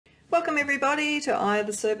Welcome everybody to Eye of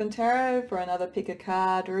the Serpent Tarot for another pick a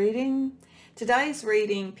card reading. Today's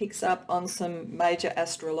reading picks up on some major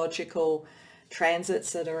astrological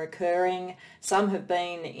transits that are occurring. Some have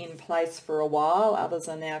been in place for a while, others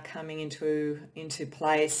are now coming into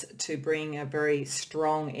place to bring a very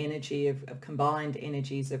strong energy of combined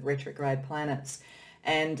energies of retrograde planets.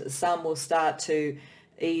 And some will start to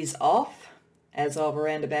ease off as of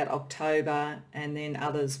around about October, and then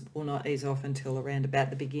others will not ease off until around about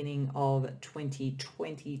the beginning of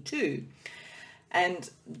 2022. And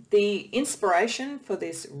the inspiration for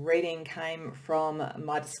this reading came from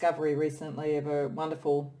my discovery recently of a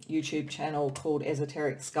wonderful YouTube channel called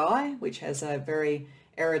Esoteric Sky, which has a very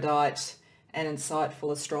erudite and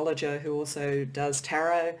insightful astrologer who also does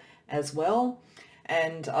tarot as well.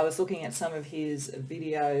 And I was looking at some of his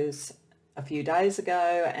videos a few days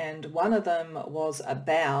ago, and one of them was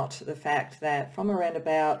about the fact that from around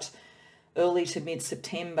about early to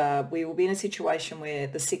mid-September we will be in a situation where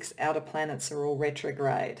the 6 outer planets are all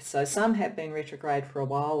retrograde. So some have been retrograde for a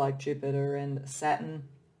while, like Jupiter and Saturn.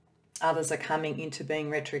 Others are coming into being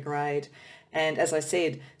retrograde, and as I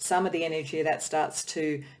said, some of the energy of that starts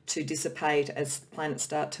to dissipate as planets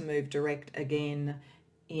start to move direct again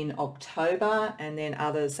in October, and then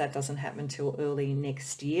others that doesn't happen until early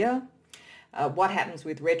next year. What happens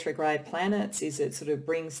with retrograde planets is it sort of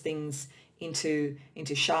brings things into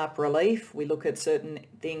sharp relief. We look at certain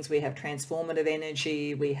things, we have transformative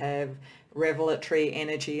energy, we have revelatory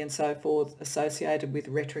energy and so forth associated with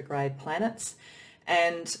retrograde planets.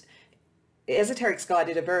 And Esoteric Sky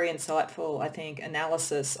did a very insightful, I think,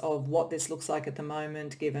 analysis of what this looks like at the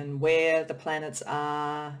moment, given where the planets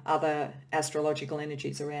are, other astrological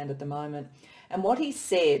energies around at the moment. And what he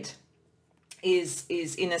said is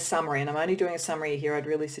in a summary, and I'm only doing a summary here. I'd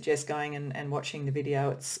really suggest going and watching the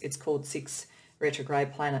video. It's called 6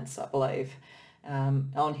 Retrograde Planets, I believe,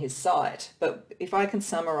 on his site. But if I can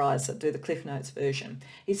summarize it, do the Cliff Notes version.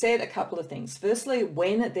 He said a couple of things. Firstly,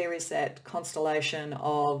 when there is that constellation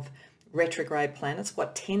of retrograde planets,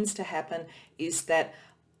 what tends to happen is that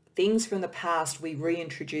things from the past we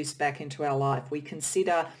reintroduce back into our life. We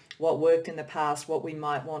consider what worked in the past, what we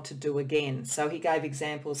might want to do again. So he gave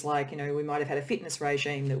examples like, we might have had a fitness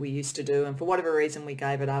regime that we used to do, and for whatever reason we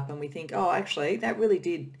gave it up, and we think, oh, actually, that really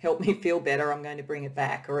did help me feel better, I'm going to bring it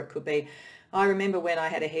back. Or it could be, I remember when I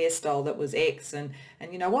had a hairstyle that was X, and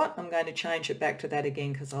you know what, I'm going to change it back to that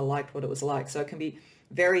again because I liked what it was like. So it can be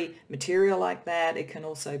very material like that. It can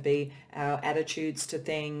also be our attitudes to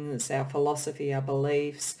things, our philosophy, our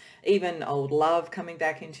beliefs, even old love coming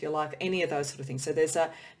back into your life, any of those sort of things. So there's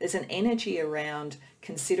an energy around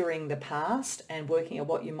considering the past and working at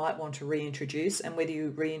what you might want to reintroduce, and whether you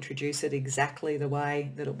reintroduce it exactly the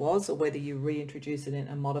way that it was or whether you reintroduce it in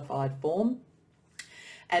a modified form.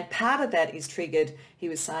 And part of that is triggered, he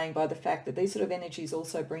was saying, by the fact that these sort of energies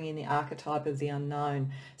also bring in the archetype of the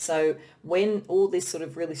unknown. So when all this sort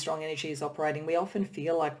of really strong energy is operating, we often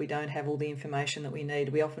feel like we don't have all the information that we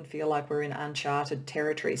need. We often feel like we're in uncharted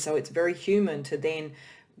territory. So it's very human to then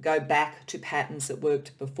go back to patterns that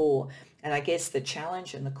worked before. And I guess the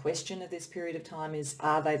challenge and the question of this period of time is,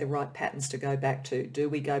 are they the right patterns to go back to? Do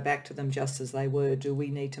we go back to them just as they were? Do we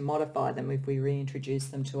need to modify them if we reintroduce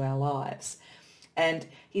them to our lives? And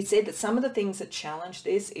he said that some of the things that challenge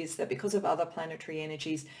this is that because of other planetary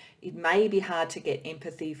energies, it may be hard to get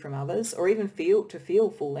empathy from others, or even feel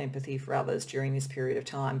full empathy for others during this period of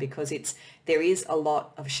time, because there is a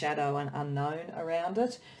lot of shadow and unknown around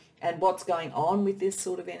it. And what's going on with this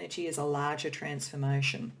sort of energy is a larger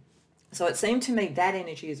transformation. So it seemed to me that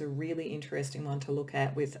energy is a really interesting one to look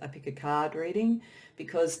at with a pick a card reading,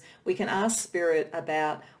 because we can ask Spirit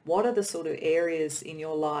about what are the sort of areas in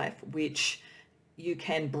your life which you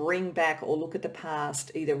can bring back, or look at the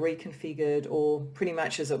past, either reconfigured or pretty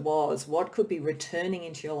much as it was. What could be returning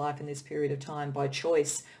into your life in this period of time by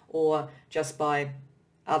choice or just by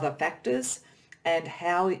other factors? And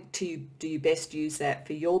how do you best use that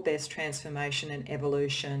for your best transformation and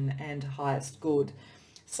evolution and highest good?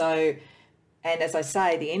 So, and as I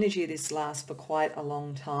say, the energy of this lasts for quite a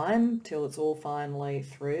long time till it's all finally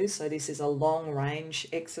through. So this is a long range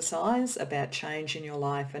exercise about change in your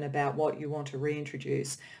life and about what you want to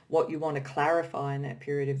reintroduce, what you want to clarify in that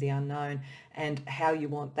period of the unknown, and how you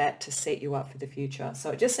want that to set you up for the future.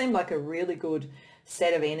 So it just seemed like a really good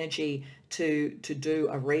set of energy to do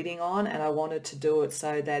a reading on, and I wanted to do it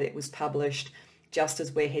so that it was published just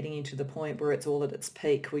as we're heading into the point where it's all at its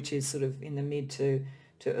peak, which is sort of in the mid to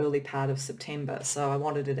early part of September. So I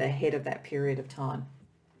wanted it ahead of that period of time.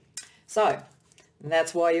 So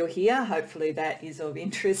that's why you're here. Hopefully that is of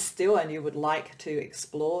interest still and you would like to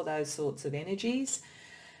explore those sorts of energies.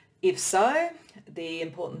 If so, the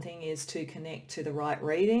important thing is to connect to the right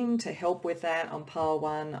reading. To help with that, on pile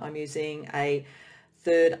 1, I'm using a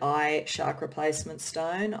third eye chakra placement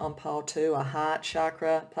stone. On pile 2, a heart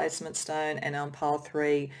chakra placement stone. And on pile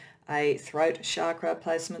 3, a throat chakra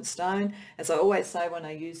placement stone. As I always say when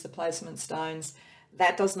I use the placement stones,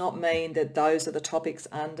 that does not mean that those are the topics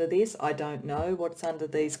under this. I don't know what's under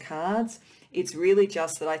these cards. It's really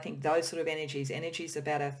just that I think those sort of energies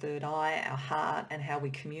about our third eye, our heart, and how we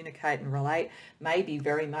communicate and relate may be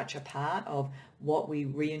very much a part of what we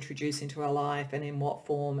reintroduce into our life and in what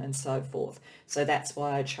form and so forth. So that's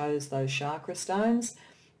why I chose those chakra stones.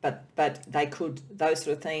 But they could, those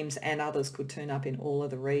sort of themes and others could turn up in all of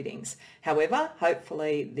the readings. However,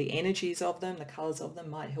 hopefully the energies of them, the colours of them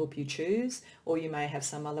might help you choose, or you may have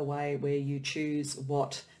some other way where you choose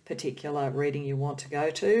what particular reading you want to go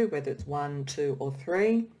to, whether it's 1, 2 or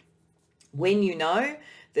 3. When you know,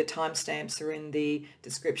 the timestamps are in the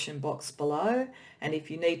description box below, and if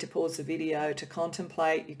you need to pause the video to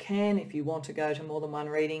contemplate, you can. If you want to go to more than one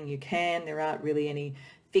reading, you can. There aren't really any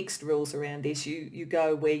fixed rules around this. You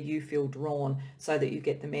go where you feel drawn so that you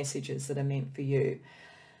get the messages that are meant for you.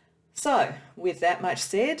 So with that much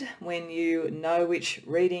said, when you know which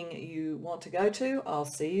reading you want to go to, I'll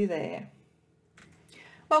see you there.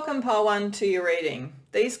 Welcome pile 1 to your reading.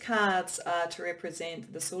 These cards are to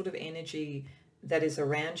represent the sort of energy that is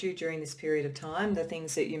around you during this period of time, the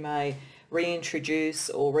things that you may reintroduce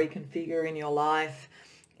or reconfigure in your life,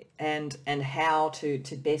 and how to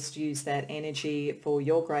best use that energy for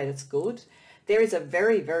your greatest good. There is a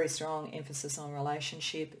very, very strong emphasis on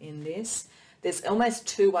relationship in this. There's almost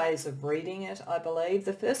 2 ways of reading it, I believe.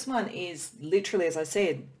 The first one is literally, as I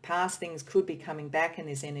said, past things could be coming back in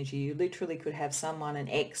this energy. You literally could have someone, an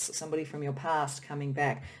ex, somebody from your past coming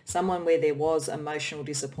back, someone where there was emotional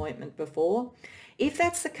disappointment before. If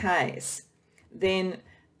that's the case, then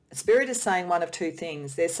Spirit is saying one of 2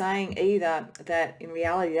 things. They're saying either that in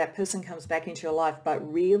reality that person comes back into your life,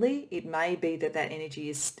 but really it may be that that energy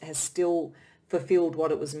has still fulfilled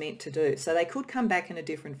what it was meant to do. So they could come back in a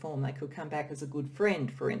different form. They could come back as a good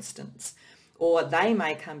friend, for instance, or they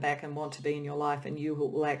may come back and want to be in your life, and you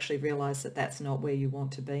will actually realize that that's not where you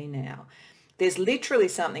want to be now. There's literally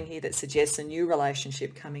something here that suggests a new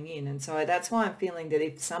relationship coming in. And so that's why I'm feeling that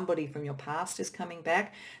if somebody from your past is coming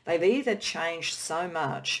back, they've either changed so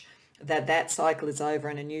much that that cycle is over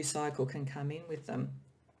and a new cycle can come in with them,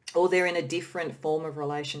 or they're in a different form of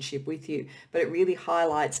relationship with you. But it really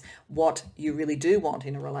highlights what you really do want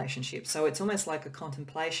in a relationship. So it's almost like a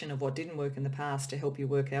contemplation of what didn't work in the past to help you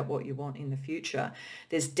work out what you want in the future.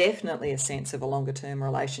 There's definitely a sense of a longer term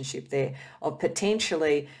relationship there, of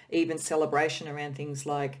potentially even celebration around things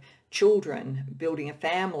like children, building a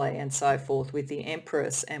family and so forth, with the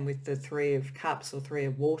Empress and with the 3 of Cups or 3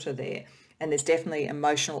 of Water there. And there's definitely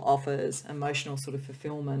emotional offers, emotional sort of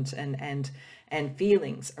fulfillment and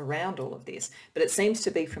feelings around all of this. But it seems to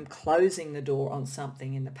be from closing the door on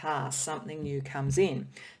something in the past, something new comes in.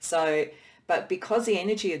 So, but because the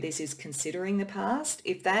energy of this is considering the past,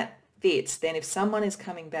 if that fits, then if someone is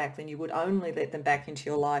coming back, then you would only let them back into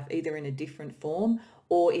your life either in a different form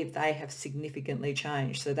or if they have significantly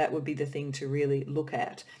changed. So that would be the thing to really look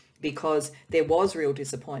at, because there was real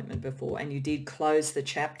disappointment before and you did close the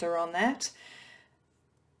chapter on that.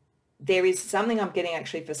 There is something I'm getting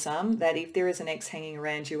actually for some, that if there is an ex hanging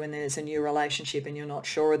around you and there's a new relationship and you're not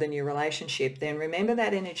sure of the new relationship, then remember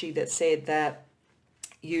that energy that said that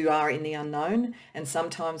you are in the unknown, and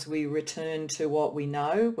sometimes we return to what we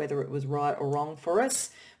know, whether it was right or wrong for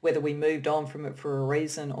us, whether we moved on from it for a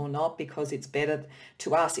reason or not, because it's better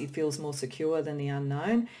to us, it feels more secure than the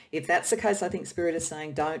unknown. If that's the case, I think Spirit is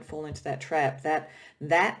saying don't fall into that trap,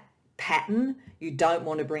 that pattern you don't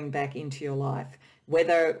want to bring back into your life.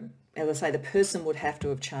 Whether, as I say, the person would have to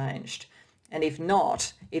have changed. And if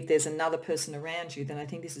not, if there's another person around you, then I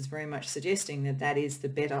think this is very much suggesting that that is the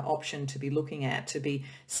better option to be looking at, to be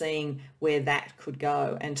seeing where that could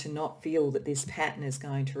go and to not feel that this pattern is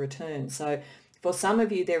going to return. So for some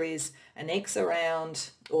of you, there is an ex around,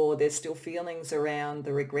 or there's still feelings around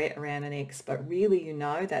the regret around an ex, but really, you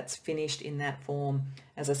know, that's finished in that form.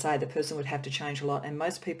 As I say, the person would have to change a lot, and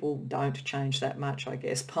most people don't change that much, I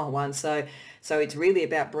guess, pile 1. So it's really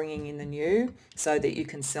about bringing in the new so that you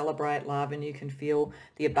can celebrate love and you can feel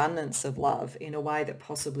the abundance of love in a way that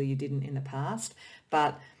possibly you didn't in the past.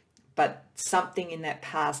 But something in that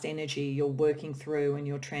past energy you're working through and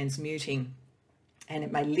you're transmuting. And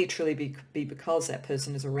it may literally be because that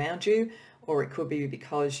person is around you, or it could be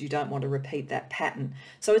because you don't want to repeat that pattern.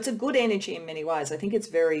 So it's a good energy in many ways. I think it's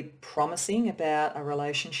very promising about a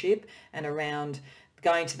relationship and around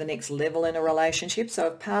going to the next level in a relationship. So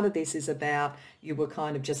if part of this is about you were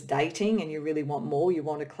kind of just dating and you really want more, you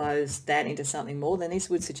want to close that into something more, then this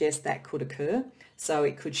would suggest that could occur. So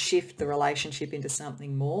it could shift the relationship into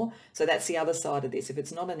something more. So that's the other side of this. If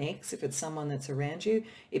it's not an ex, if it's someone that's around you,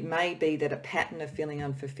 it may be that a pattern of feeling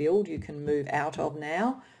unfulfilled you can move out of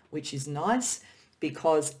now, which is nice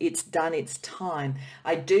because it's done its time.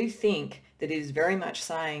 I do think that it is very much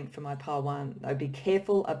saying for my pile one, though, be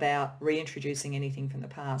careful about reintroducing anything from the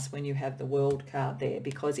past when you have the World card there,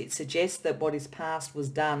 because it suggests that what is past was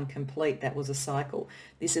done, complete, that was a cycle.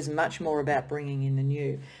 This is much more about bringing in the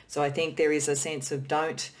new. So I think there is a sense of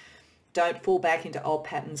don't fall back into old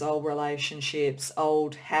patterns, old relationships,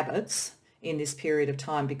 old habits in this period of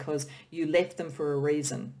time, because you left them for a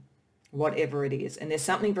reason, whatever it is. And there's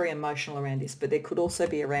something very emotional around this, but there could also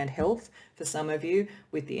be around health for some of you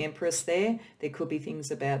with the Empress there. There could be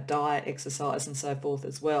things about diet, exercise and so forth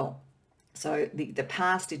as well. So the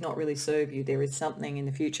past did not really serve you. There is something in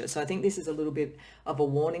the future. So I think this is a little bit of a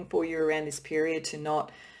warning for you around this period to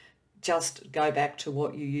not just go back to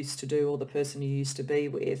what you used to do or the person you used to be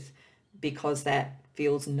with because that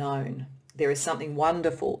feels known. There is something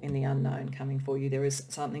wonderful in the unknown coming for you. There is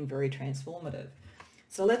something very transformative.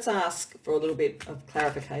 So let's ask for a little bit of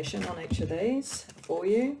clarification on each of these for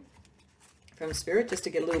you from Spirit, just to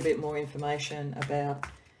get a little bit more information about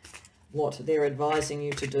what they're advising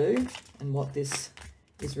you to do and what this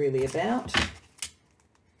is really about.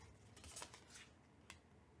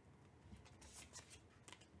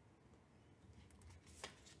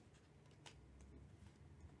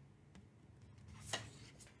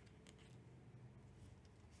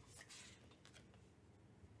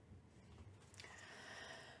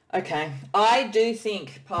 Okay, I do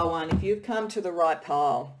think, pile one, if you've come to the right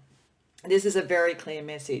pile, this is a very clear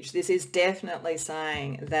message. This is definitely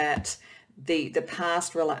saying that a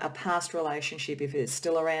past relationship, if it's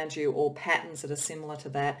still around you, or patterns that are similar to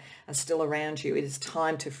that are still around you, it is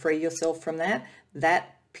time to free yourself from that.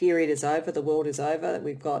 That period is over. The world is over.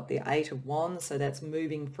 We've got the Eight of Wands, so that's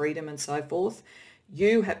moving, freedom and so forth.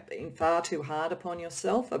 You have been far too hard upon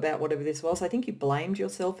yourself about whatever this was. I think you blamed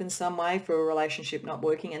yourself in some way for a relationship not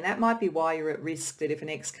working, and that might be why you're at risk that if an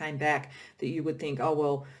ex came back that you would think, oh,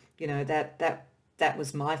 well, you know, that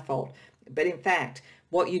was my fault. But in fact,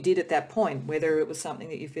 what you did at that point, whether it was something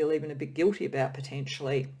that you feel even a bit guilty about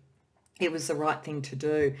potentially, it was the right thing to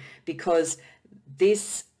do, because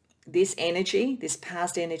this energy, this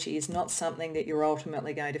past energy, is not something that you're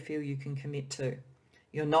ultimately going to feel you can commit to.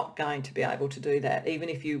 You're not going to be able to do that. Even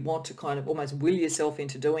if you want to kind of almost will yourself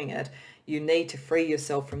into doing it, you need to free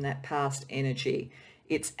yourself from that past energy.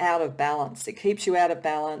 It's out of balance. It keeps you out of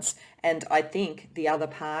balance. And I think the other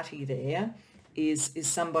party there is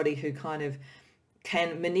somebody who kind of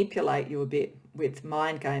can manipulate you a bit with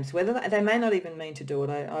mind games, whether they may not even mean to do it.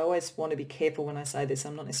 I always want to be careful when I say this.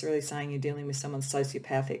 I'm not necessarily saying you're dealing with someone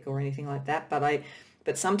sociopathic or anything like that,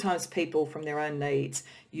 but sometimes people from their own needs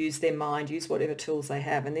use their mind, use whatever tools they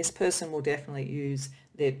have. And this person will definitely use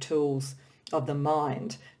their tools of the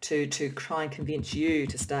mind to try and convince you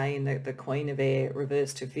to stay in the Queen of Air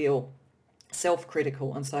reverse, to feel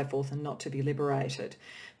self-critical and so forth, and not to be liberated.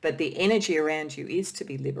 But the energy around you is to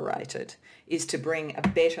be liberated, is to bring a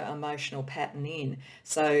better emotional pattern in.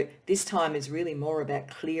 So this time is really more about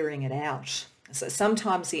clearing it out. So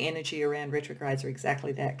sometimes the energy around retrogrades are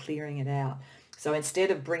exactly that, clearing it out. So instead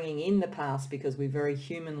of bringing in the past, because we very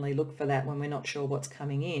humanly look for that when we're not sure what's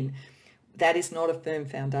coming in, that is not a firm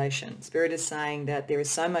foundation. Spirit is saying that there is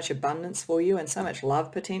so much abundance for you and so much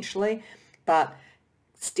love potentially, but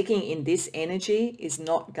sticking in this energy is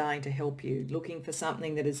not going to help you. Looking for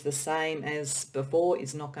something that is the same as before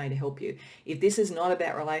is not going to help you. If this is not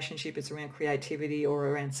about relationship, it's around creativity or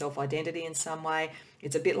around self-identity in some way.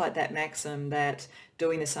 It's a bit like that maxim that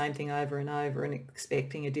doing the same thing over and over and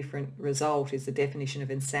expecting a different result is the definition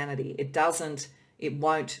of insanity. It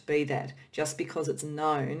won't be that. Just because it's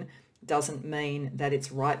known doesn't mean that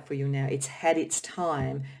it's right for you now. It's had its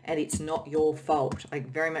time and it's not your fault. I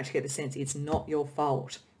very much get the sense it's not your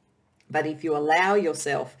fault. But if you allow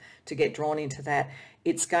yourself to get drawn into that,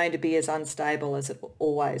 it's going to be as unstable as it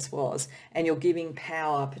always was. And you're giving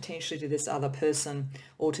power potentially to this other person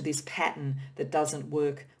or to this pattern that doesn't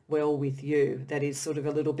work well with you, that is sort of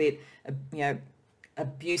a little bit,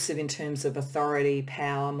 abusive in terms of authority,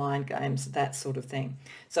 power, mind games, that sort of thing.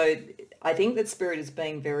 So I think that Spirit is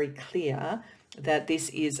being very clear that this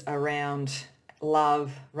is around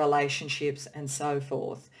love, relationships and so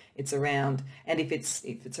forth. It's around, and if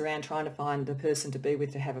it's around trying to find the person to be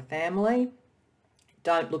with, to have a family,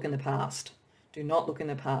 don't look in the past. Do not look in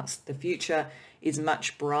the past. The future is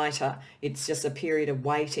much brighter. It's just a period of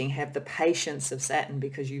waiting. Have the patience of Saturn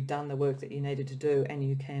because you've done the work that you needed to do and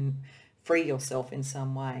you can free yourself in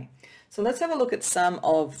some way. So let's have a look at some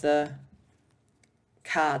of the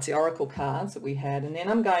cards, the oracle cards that we had, and then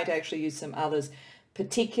I'm going to actually use some others,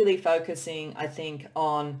 particularly focusing, I think,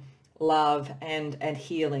 on love and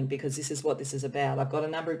healing, because this is what this is about. I've got a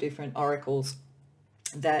number of different oracles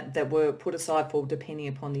that were put aside for depending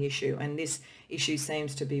upon the issue, and this issue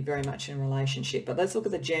seems to be very much in relationship. But let's look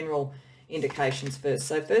at the general indications first.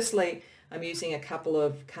 So firstly, I'm using a couple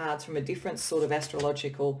of cards from a different sort of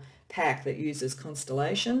astrological pack that uses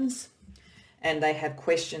constellations, and they have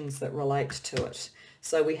questions that relate to it.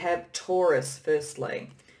 So we have Taurus firstly,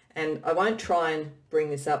 and I won't try and bring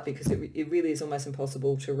this up because it really is almost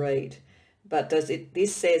impossible to read, but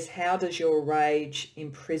this says, how does your rage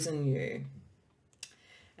imprison you?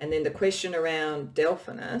 And then the question around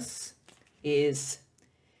Delphinus is,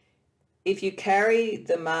 if we carry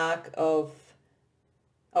the mark of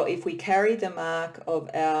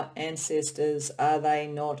our ancestors, are they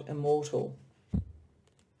not immortal?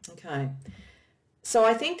 Okay. So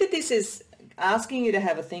I think that this is asking you to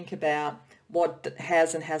have a think about what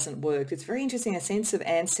has and hasn't worked. It's very interesting, a sense of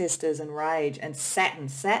ancestors and rage and Saturn.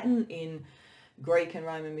 Saturn in Greek and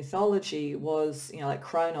Roman mythology was, like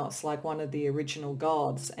Kronos, like one of the original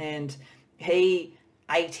gods, and he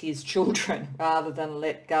ate his children rather than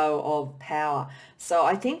let go of power. So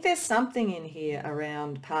I think there's something in here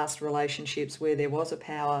around past relationships where there was a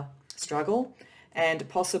power struggle and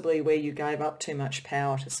possibly where you gave up too much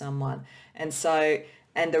power to someone.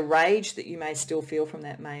 And the rage that you may still feel from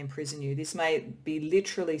that may imprison you. This may be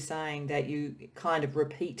literally saying that you kind of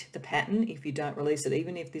repeat the pattern if you don't release it,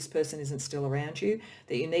 even if this person isn't still around you,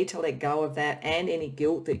 that you need to let go of that and any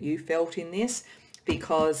guilt that you felt in this,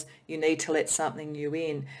 because you need to let something new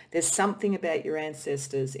in. There's something about your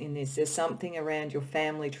ancestors in this. There's something around your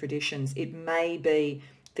family traditions. It may be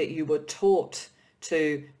that you were taught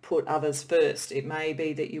to put others first. It may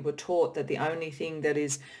be that you were taught that the only thing that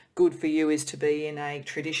is good for you is to be in a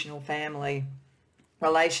traditional family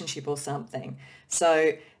relationship or something.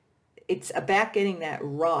 So it's about getting that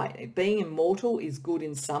right. Being immortal is good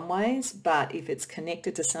in some ways, but if it's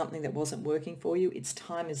connected to something that wasn't working for you, its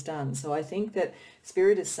time is done. So I think that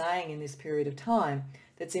Spirit is saying in this period of time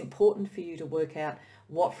that it's important for you to work out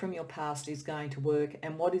what from your past is going to work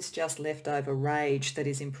and what is just leftover rage that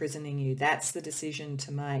is imprisoning you. That's the decision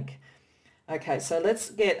to make. Okay, so let's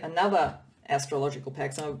get another astrological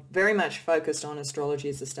pack. So I'm very much focused on astrology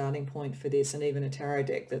as the starting point for this, and even a tarot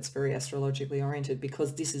deck that's very astrologically oriented,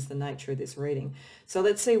 because this is the nature of this reading. So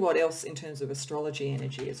let's see what else in terms of astrology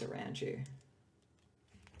energy is around you.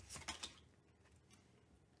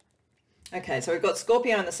 Okay, so we've got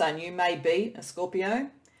Scorpio and the Sun. You may be a Scorpio.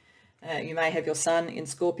 You may have your Sun in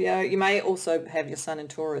Scorpio. You may also have your Sun in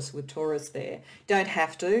Taurus with Taurus there. Don't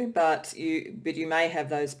have to, but you may have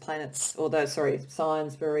those planets, or those,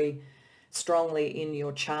 signs very strongly in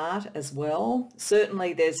your chart as well.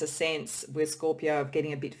 Certainly there's a sense with Scorpio of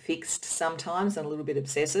getting a bit fixed sometimes and a little bit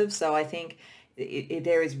obsessive. So I think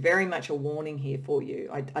there is very much a warning here for you.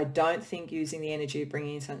 I don't think using the energy of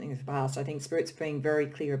bringing in something from the past. I think Spirit's being very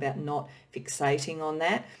clear about not fixating on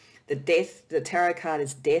that. The tarot card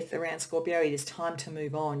is death around Scorpio. It is time to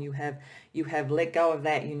move on. You have let go of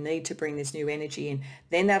that. You need to bring this new energy in.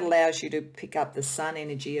 Then that allows you to pick up the Sun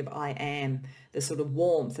energy of I am, the sort of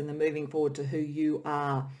warmth and the moving forward to who you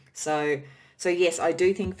are. So yes, I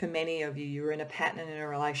do think for many of you, you were in a pattern in a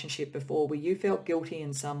relationship before where you felt guilty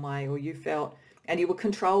in some way, or you felt, and you were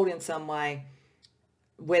controlled in some way,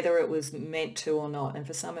 whether it was meant to or not. And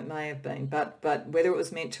for some it may have been, but whether it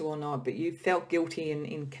was meant to or not, but you felt guilty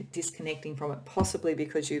in disconnecting from it, possibly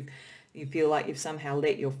because you feel like you've somehow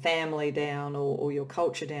let your family down or your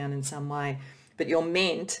culture down in some way. But you're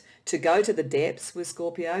meant to go to the depths with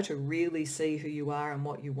Scorpio to really see who you are and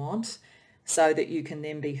what you want, so that you can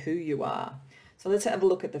then be who you are. So let's have a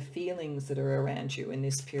look at the feelings that are around you in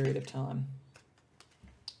this period of time.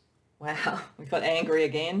 Wow, we've got angry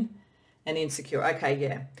again and insecure. Okay,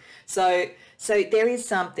 yeah. So there is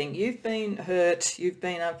something. You've been hurt, you've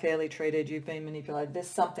been unfairly treated, you've been manipulated. There's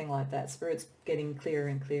something like that. Spirit's getting clearer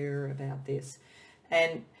and clearer about this.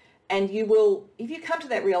 And you will, if you come to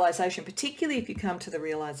that realization, particularly if you come to the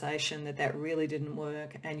realization that really didn't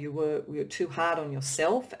work and you were too hard on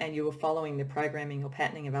yourself and you were following the programming or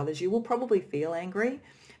patterning of others, you will probably feel angry.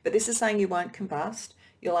 But this is saying you won't combust.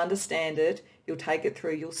 You'll understand it. You'll take it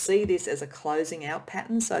through. You'll see this as a closing out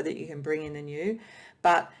pattern so that you can bring in the new.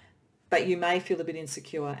 But but you may feel a bit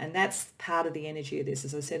insecure, and that's part of the energy of this.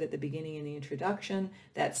 As I said at the beginning in the introduction,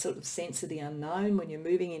 that sort of sense of the unknown. When you're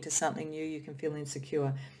moving into something new, you can feel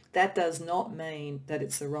insecure. That does not mean that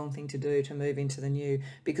it's the wrong thing to do to move into the new,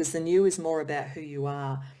 because the new is more about who you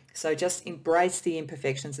are. So just embrace the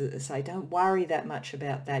imperfections, as I say. Don't worry that much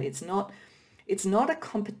about that. It's not a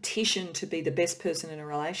competition to be the best person in a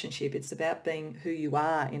relationship. It's about being who you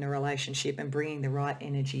are in a relationship and bringing the right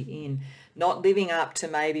energy in, not living up to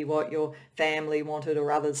maybe what your family wanted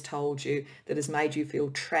or others told you that has made you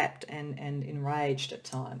feel trapped and enraged at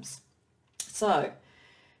times. So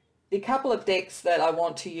the couple of decks that I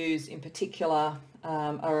want to use in particular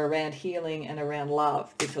are around healing and around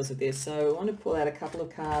love because of this. So I want to pull out a couple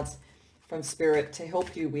of cards from Spirit to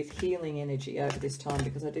help you with healing energy over this time,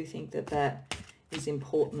 because I do think that that is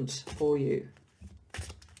important for you.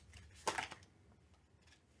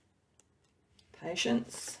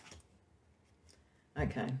 Patience.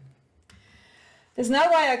 Okay. There's no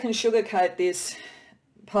way I can sugarcoat this,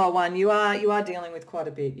 Pile 1. You are dealing with quite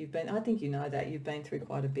a bit. I think you know that. You've been through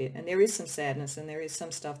quite a bit. And there is some sadness and there is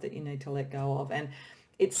some stuff that you need to let go of. And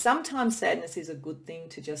it's sometimes sadness is a good thing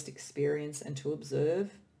to just experience and to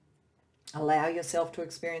observe. Allow yourself to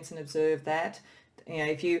experience and observe that. You know,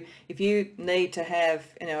 if you need to have,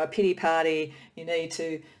 a pity party, you need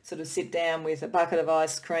to sort of sit down with a bucket of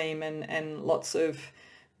ice cream and lots of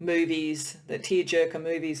movies, the tearjerker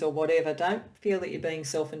movies or whatever. Don't feel that you're being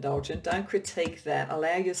self-indulgent. Don't critique that.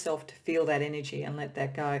 Allow yourself to feel that energy and let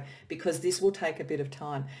that go, because this will take a bit of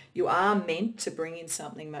time. You are meant to bring in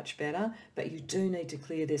something much better, but you do need to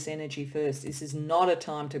clear this energy first. This is not a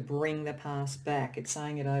time to bring the past back. It's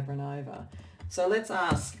saying it over and over. So let's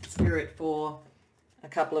ask Spirit for a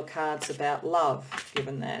couple of cards about love,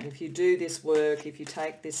 given that. If you do this work, if you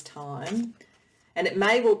take this time, and it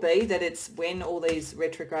may well be that it's when all these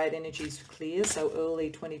retrograde energies clear, so early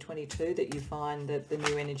 2022, that you find that the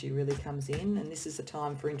new energy really comes in, and this is a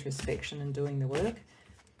time for introspection and doing the work.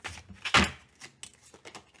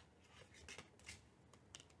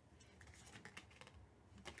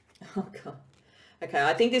 Oh, God. Okay,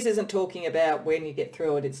 I think this isn't talking about when you get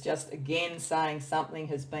through it. It's just, again, saying something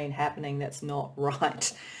has been happening that's not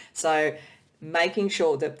right. So making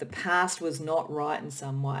sure that the past was not right in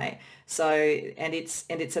some way. So, and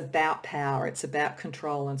it's about power. It's about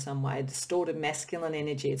control in some way. Distorted masculine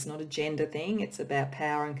energy. It's not a gender thing. It's about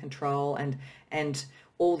power and control and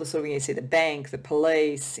all the sort of, you see the bank, the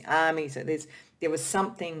police, the army. So there was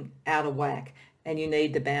something out of whack, and you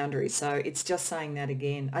need the boundaries. So it's just saying that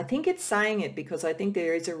again. I think it's saying it because I think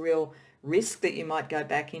there is a real risk that you might go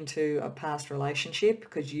back into a past relationship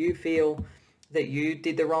because you feel that you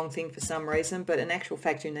did the wrong thing for some reason, but in actual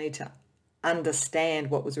fact you need to understand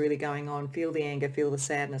what was really going on, feel the anger, feel the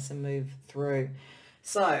sadness, and move through.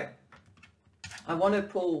 So I want to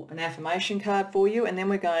pull an affirmation card for you, and then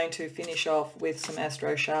we're going to finish off with some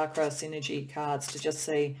Astro Chakra Synergy cards to just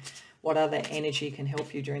see what other energy can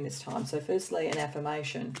help you during this time. So firstly, an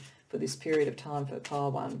affirmation for this period of time for Pile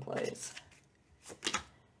 1, please.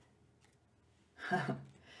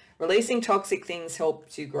 Releasing toxic things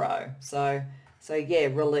helps you grow. So yeah,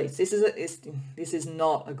 release. This is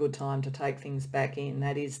not a good time to take things back in.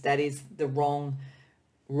 That is the wrong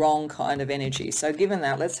kind of energy. So given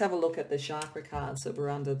that, let's have a look at the chakra cards that were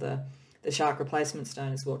under the chakra placement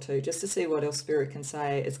stone as well too, just to see what else Spirit can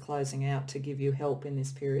say is closing out to give you help in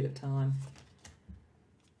this period of time.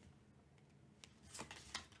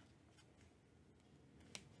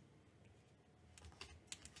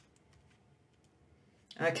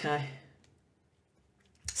 Okay.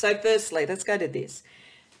 So firstly, let's go to this.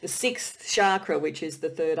 The 6th chakra, which is the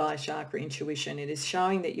third eye chakra, intuition. It is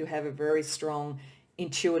showing that you have a very strong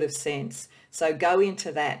intuitive sense. So go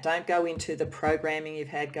into that. Don't go into the programming you've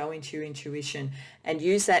had. Go into your intuition and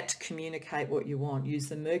use that to communicate what you want. Use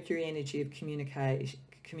the Mercury energy of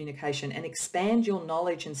communication and expand your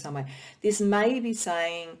knowledge in some way. This may be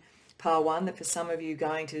saying, Pile 1, that for some of you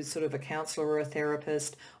going to sort of a counsellor or a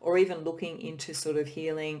therapist, or even looking into sort of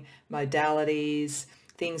healing modalities,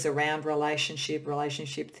 things around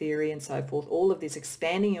relationship theory and so forth, all of this,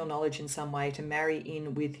 expanding your knowledge in some way to marry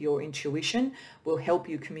in with your intuition will help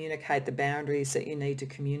you communicate the boundaries that you need to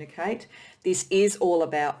communicate. This is all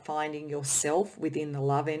about finding yourself within the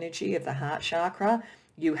love energy of the heart chakra.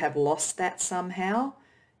 You have lost that somehow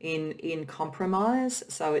in compromise,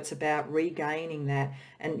 so it's about regaining that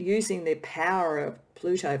and using the power of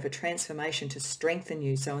Pluto for transformation to strengthen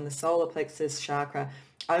you. So in the solar plexus chakra,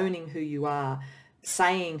 owning who you are,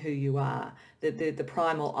 saying who you are, the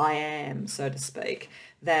primal I am, so to speak,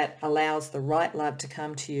 that allows the right love to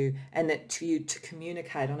come to you and that to you to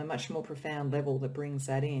communicate on a much more profound level that brings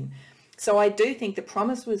that in. So I do think the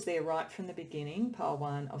promise was there right from the beginning, pile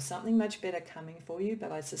 1, of something much better coming for you,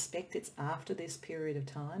 but I suspect it's after this period of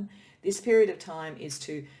time. This period of time is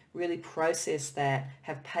to really process that,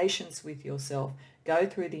 have patience with yourself, go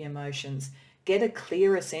through the emotions, get a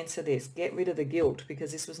clearer sense of this, get rid of the guilt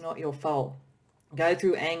because this was not your fault. Go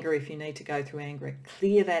through anger if you need to go through anger.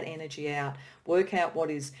 Clear that energy out. Work out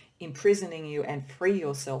what is imprisoning you and free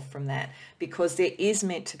yourself from that, because there is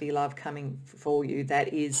meant to be love coming for you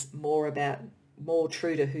that is more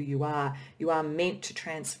true to who you are. You are meant to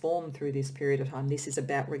transform through this period of time. This is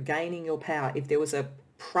about regaining your power. If there was a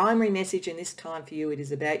primary message in this time for you, it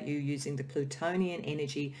is about you using the Plutonian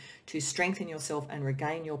energy to strengthen yourself and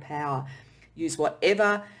regain your power. Use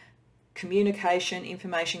whatever communication,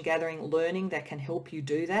 information gathering, learning that can help you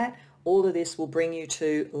do that. All of this will bring you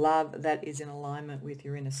to love that is in alignment with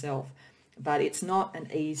your inner self. But it's not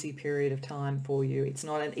an easy period of time for you. It's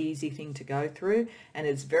not an easy thing to go through. And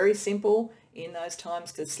it's very simple in those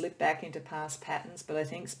times to slip back into past patterns. But I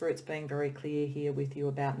think Spirit's being very clear here with you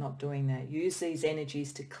about not doing that. Use these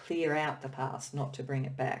energies to clear out the past, not to bring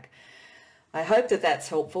it back. I hope that that's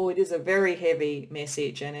helpful. It is a very heavy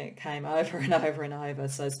message and it came over and over and over.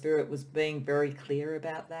 So Spirit was being very clear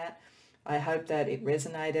about that. I hope that it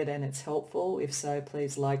resonated and it's helpful. If so,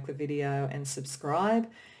 please like the video and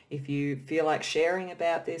subscribe. If you feel like sharing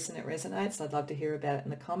about this and it resonates, I'd love to hear about it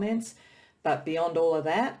in the comments. But beyond all of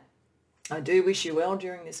that, I do wish you well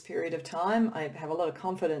during this period of time. I have a lot of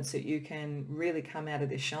confidence that you can really come out of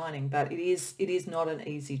this shining, but it is not an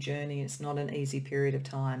easy journey. It's not an easy period of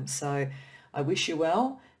time. So I wish you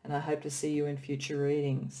well, and I hope to see you in future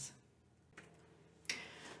readings.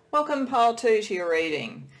 Welcome, pile 2, to your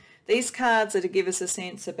reading. These cards are to give us a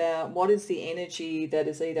sense about what is the energy that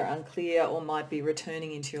is either unclear or might be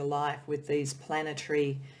returning into your life with these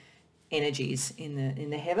planetary energies in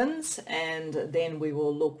the heavens, and then we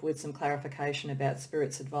will look with some clarification about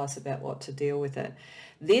Spirit's advice about what to deal with it.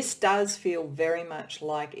 This does feel very much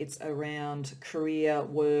like it's around career,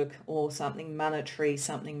 work, or something monetary,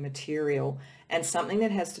 something material, and something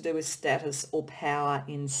that has to do with status or power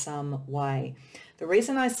in some way. The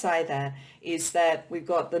reason I say that is that we've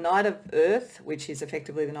got the Knight of Earth, which is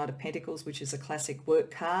effectively the Knight of Pentacles, which is a classic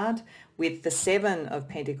work card, with the Seven of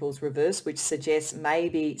Pentacles reversed, which suggests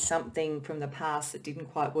maybe something from the past that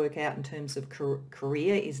didn't quite work out in terms of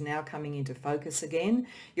career is now coming into focus again.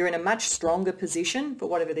 You're in a much stronger position for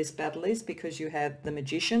whatever this battle is because you have the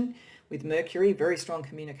Magician with Mercury, very strong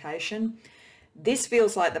communication. This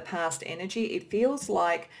feels like the past energy. It feels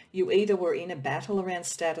like you either were in a battle around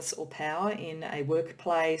status or power in a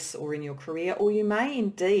workplace or in your career, or you may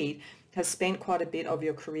indeed have spent quite a bit of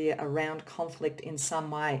your career around conflict in some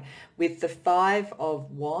way. With the Five of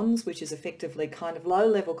Wands, which is effectively kind of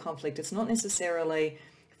low-level conflict, it's not necessarily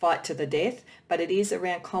fight to the death, but it is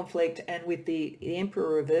around conflict, and with the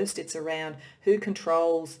Emperor reversed, it's around who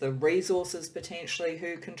controls the resources potentially,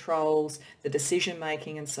 who controls the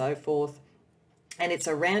decision-making and so forth. And it's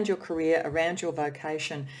around your career, around your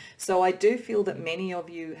vocation. So I do feel that many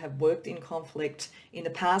of you have worked in conflict in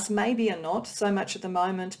the past, maybe are not so much at the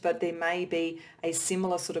moment, but there may be a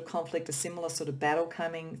similar sort of conflict, a similar sort of battle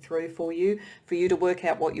coming through for you to work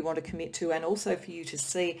out what you want to commit to, and also for you to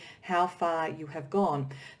see how far you have gone.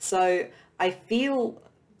 So I feel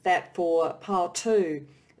that for pile 2,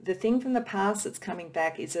 the thing from the past that's coming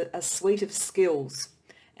back is a suite of skills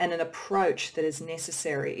and an approach that is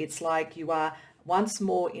necessary. It's like you are once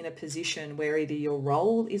more in a position where either your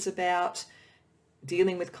role is about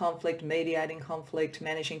dealing with conflict, mediating conflict,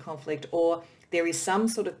 managing conflict, or there is some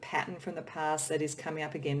sort of pattern from the past that is coming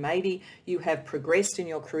up again. Maybe you have progressed in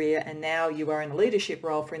your career and now you are in a leadership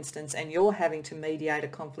role, for instance, and you're having to mediate a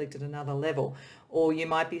conflict at another level. Or you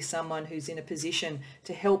might be someone who's in a position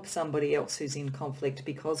to help somebody else who's in conflict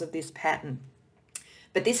because of this pattern.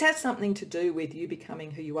 But this has something to do with you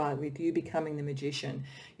becoming who you are, with you becoming the Magician.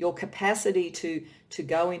 Your capacity to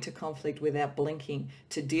go into conflict without blinking,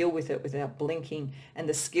 to deal with it without blinking, and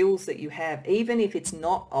the skills that you have, even if it's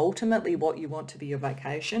not ultimately what you want to be your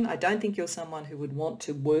vocation. I don't think you're someone who would want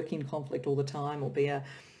to work in conflict all the time or be a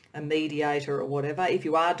mediator or whatever. If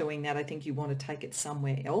you are doing that, I think you want to take it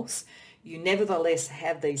somewhere else. You nevertheless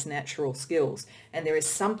have these natural skills, and there is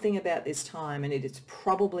something about this time, and it is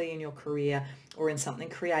probably in your career or in something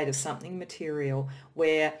creative, something material,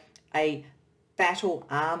 where a battle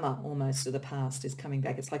armor almost of the past is coming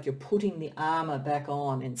back. It's like you're putting the armor back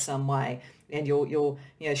on in some way, and you're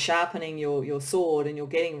sharpening your sword, and you're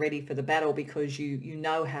getting ready for the battle because you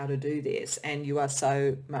know how to do this, and you are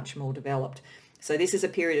so much more developed. So this is a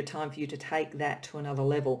period of time for you to take that to another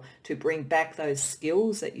level, to bring back those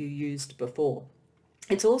skills that you used before.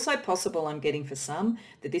 It's also possible, I'm getting for some,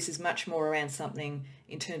 that this is much more around something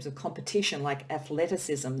in terms of competition, like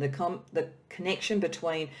athleticism, the connection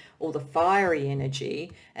between all the fiery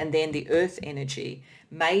energy and then the earth energy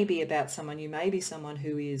may be about someone. You may be someone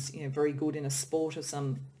who is, you know, very good in a sport of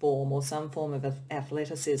some form or some form of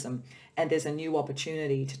athleticism, and there's a new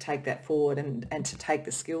opportunity to take that forward and to take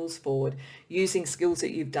the skills forward, using skills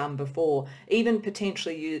that you've done before, even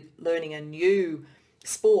potentially you learning a new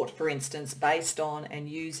sport, for instance, based on and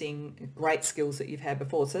using great skills that you've had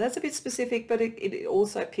before. So that's a bit specific, but it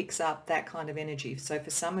also picks up that kind of energy. So for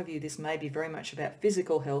some of you, this may be very much about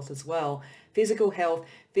physical health as well. Physical health,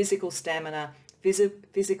 physical stamina,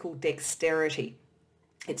 physical dexterity.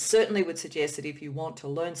 It certainly would suggest that if you want to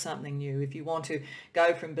learn something new, if you want to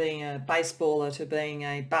go from being a baseballer to being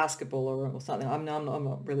a basketballer or something, I'm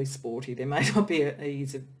not really sporty. There may not be an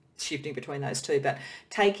ease of shifting between those two, but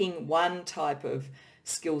taking one type of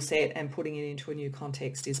skill set and putting it into a new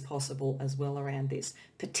context is possible as well around this,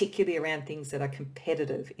 particularly around things that are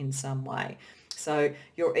competitive in some way. So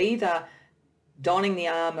you're either donning the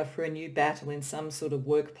armour for a new battle in some sort of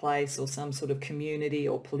workplace or some sort of community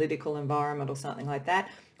or political environment or something like that,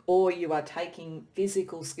 or you are taking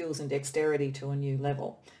physical skills and dexterity to a new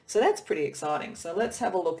level. So that's pretty exciting. So let's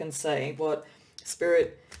have a look and see what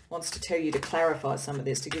Spirit wants to tell you to clarify some of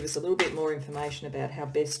this, to give us a little bit more information about how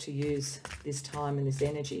best to use this time and this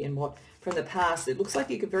energy, and what from the past it looks like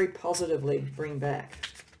you could very positively bring back.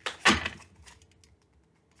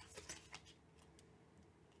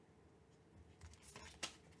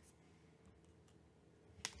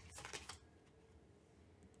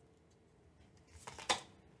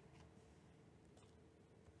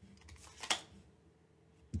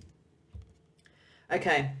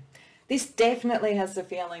 Okay. This definitely has the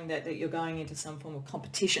feeling that you're going into some form of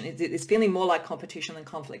competition. It's feeling more like competition than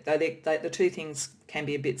conflict, though the two things can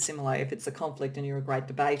be a bit similar. If it's a conflict and you're a great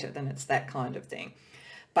debater, then it's that kind of thing.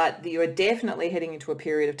 But you're definitely heading into a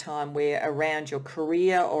period of time where around your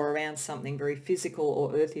career or around something very physical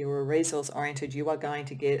or earthy or resource-oriented, you are going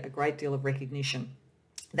to get a great deal of recognition.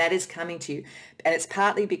 That is coming to you, and it's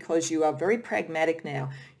partly because you are very pragmatic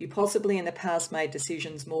now. You possibly in the past made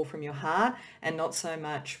decisions more from your heart and not so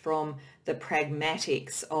much from the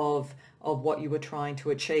pragmatics of what you were trying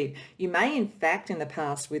to achieve. You may in fact in the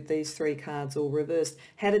past, with these three cards all reversed,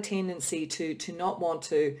 had a tendency to not want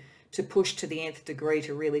to push to the nth degree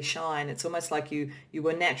to really shine. It's almost like you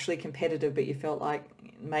were naturally competitive, but you felt like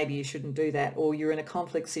maybe you shouldn't do that, or you're in a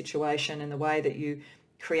conflict situation and the way that you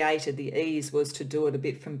created the ease was to do it a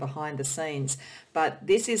bit from behind the scenes. But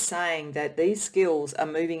this is saying that these skills are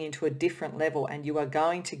moving into a different level, and you are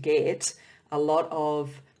going to get a lot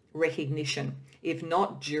of recognition. If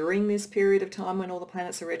not during this period of time when all the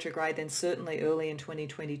planets are retrograde, then certainly early in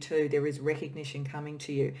 2022 there is recognition coming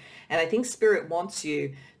to you. And I think Spirit wants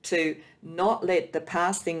you to not let the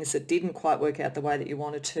past things that didn't quite work out the way that you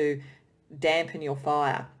wanted to dampen your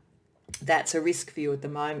fire. That's a risk for you at the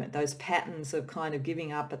moment. Those patterns of kind of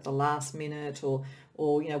giving up at the last minute, or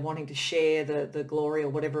you know, wanting to share the glory or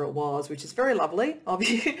whatever it was, which is very lovely of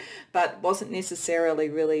you, but wasn't necessarily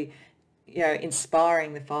really, you know,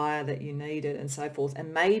 inspiring the fire that you needed and so forth,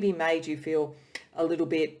 and maybe made you feel a little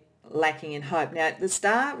bit lacking in hope. Now, the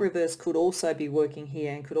star reverse could also be working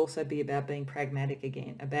here, and could also be about being pragmatic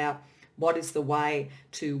again, about what is the way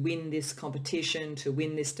to win this competition, to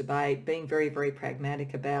win this debate, being very, very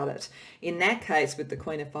pragmatic about it. In that case, with the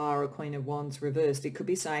Queen of Fire or Queen of Wands reversed, it could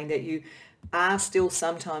be saying that you are still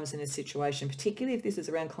sometimes in a situation, particularly if this is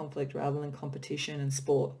around conflict rather than competition and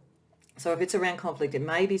sport. So if it's around conflict, it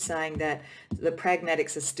may be saying that the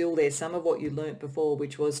pragmatics are still there, some of what you learnt before,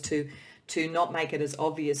 which was to not make it as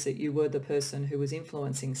obvious that you were the person who was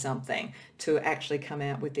influencing something, to actually come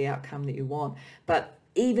out with the outcome that you want. But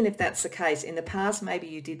even if that's the case, in the past maybe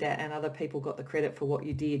you did that and other people got the credit for what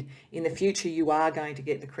you did. In the future you are going to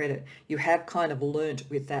get the credit. You have kind of learnt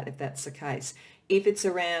with that if that's the case. If it's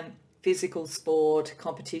around physical sport,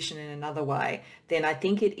 competition in another way, then I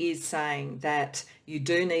think it is saying that you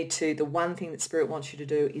do need to, the one thing that Spirit wants you to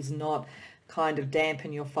do is not kind of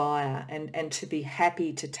dampen your fire, and to be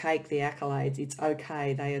happy to take the accolades. It's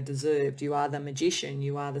okay, they are deserved. You are the magician,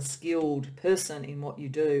 you are the skilled person in what you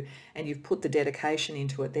do, and you've put the dedication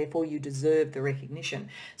into it, therefore you deserve the recognition.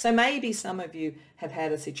 So maybe some of you have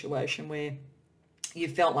had a situation where you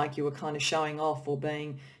felt like you were kind of showing off or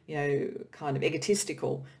being, you know, kind of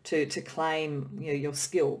egotistical to claim, you know, your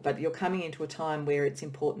skill, but you're coming into a time where it's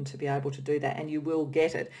important to be able to do that, and you will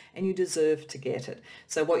get it, and you deserve to get it.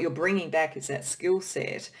 So what you're bringing back is that skill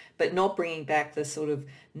set, but not bringing back the sort of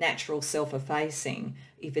natural self-effacing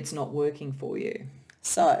if it's not working for you.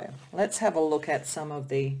 So let's have a look at some of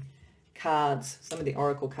the cards, some of the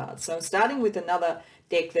oracle cards. So I'm starting with another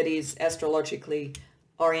deck that is astrologically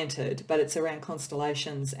oriented, but it's around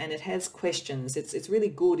constellations, and it has questions. It's really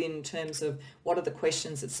good in terms of what are the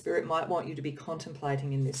questions that Spirit might want you to be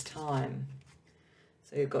contemplating in this time.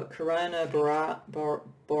 So you've got Corona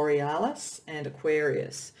Borealis and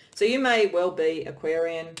Aquarius. So you may well be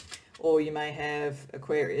Aquarian, or you may have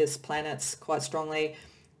Aquarius planets quite strongly.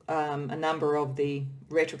 A number of the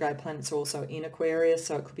retrograde planets are also in Aquarius,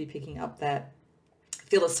 so it could be picking up that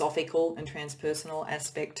philosophical and transpersonal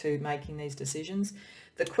aspect to making these decisions.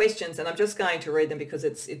 The questions, and I'm just going to read them because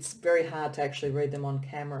it's very hard to actually read them on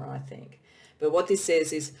camera, I think. But what this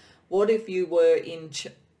says is, what if you were in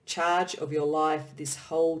charge of your life this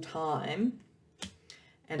whole time?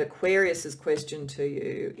 And Aquarius's question to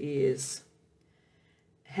you is,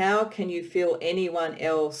 how can you fill anyone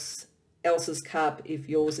else's cup if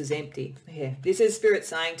yours is empty? Yeah, this is Spirit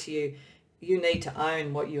saying to you, you need to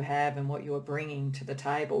own what you have and what you are bringing to the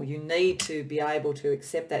table. You need to be able to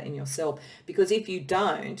accept that in yourself, because if you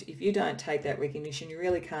don't take that recognition, you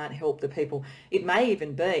really can't help the people. It may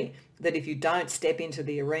even be that if you don't step into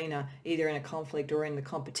the arena, either in a conflict or in the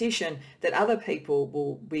competition, that other people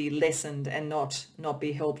will be lessened and not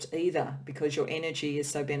be helped either, because your energy is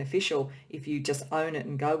so beneficial if you just own it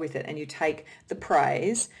and go with it, and you take the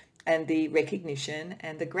praise and the recognition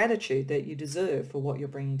and the gratitude that you deserve for what you're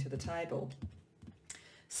bringing to the table.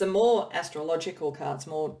 Some more astrological cards,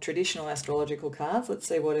 more traditional astrological cards. Let's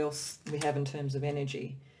see what else we have in terms of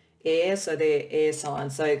energy. Air, so they're air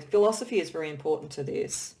signs. So philosophy is very important to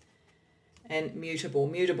this. And mutable.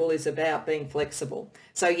 Mutable is about being flexible.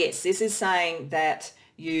 So yes, this is saying that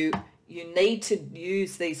you need to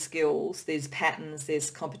use these skills, these patterns,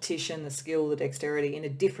 this competition, the skill, the dexterity in a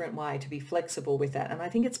different way to be flexible with that. And I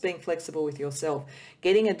think it's being flexible with yourself,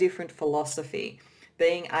 getting a different philosophy,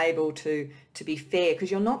 being able to be fair,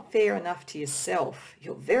 because you're not fair enough to yourself.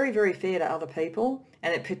 You're very, very fair to other people.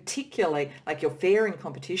 And it particularly, like, you're fair in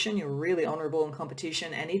competition, you're really honourable in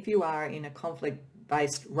competition. And if you are in a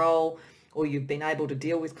conflict-based role, or you've been able to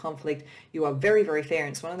deal with conflict, you are very, very fair.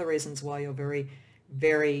 And it's one of the reasons why you're very,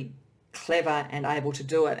 very clever and able to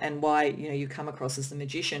do it, and why you come across as the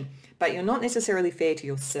magician, but you're not necessarily fair to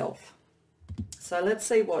yourself. So let's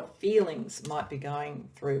see what feelings might be going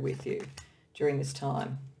through with you during this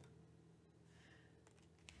time.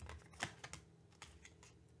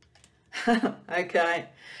 Okay,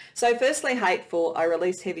 so firstly, hateful. I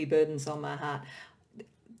release heavy burdens on my heart.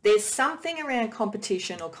 There's something around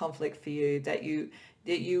competition or conflict for you that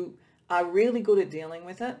you are really good at dealing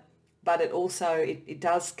with it, but it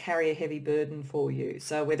does carry a heavy burden for you.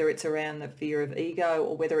 So whether it's around the fear of ego,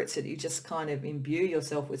 or whether it's that you just kind of imbue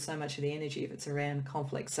yourself with so much of the energy if it's around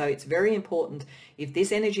conflict. So it's very important, if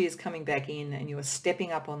this energy is coming back in and you are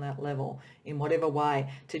stepping up on that level in whatever way,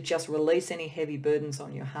 to just release any heavy burdens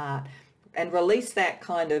on your heart, and release that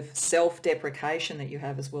kind of self-deprecation that you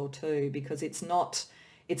have as well too, because it's not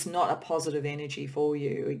a positive energy for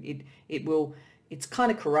you. It's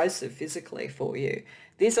kind of corrosive physically for you.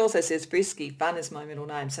 This also says frisky. Fun is my middle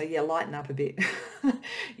name. So yeah, lighten up a bit.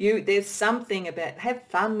 There's something about, have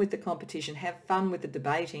fun with the competition, have fun with the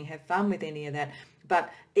debating, have fun with any of that.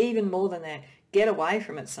 But even more than that, get away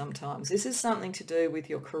from it sometimes. This is something to do with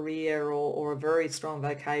your career, or a very strong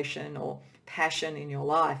vocation or passion in your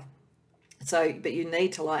life. So, but you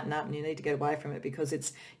need to lighten up and you need to get away from it, because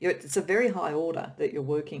it's a very high order that you're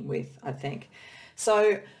working with, I think.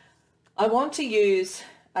 So I want to use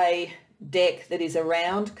a deck that is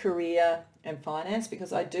around career and finance,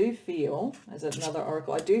 because I do feel, as another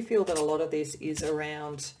oracle, I do feel that a lot of this is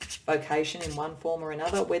around vocation in one form or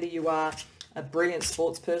another, whether you are a brilliant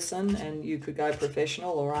sports person and you could go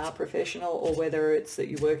professional or are professional, or whether it's that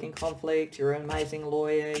you work in conflict, you're an amazing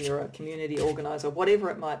lawyer, you're a community organizer, whatever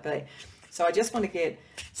it might be. So I just want to get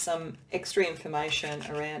some extra information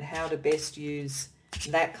around how to best use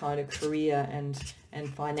that kind of career and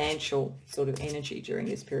financial sort of energy during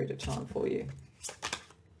this period of time for you.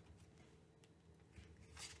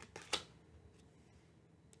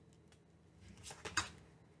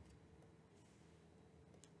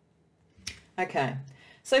 Okay,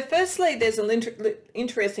 so firstly, there's an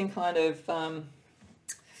interesting kind of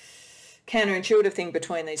counterintuitive thing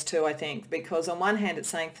between these two, I think, because on one hand it's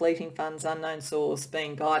saying fleeting funds, unknown source,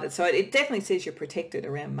 being guided. So it definitely says you're protected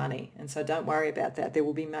around money, and so don't worry about that. There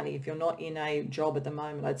will be money. If you're not in a job at the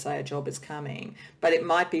moment, I'd say a job is coming, but it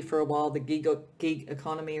might be for a while the gig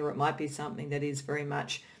economy, or it might be something that is very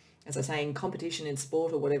much, as I say, in competition in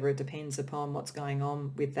sport or whatever. It depends upon what's going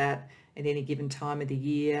on with that at any given time of the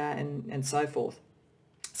year and so forth.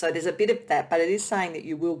 So there's a bit of that, but it is saying that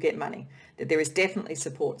you will get money, that there is definitely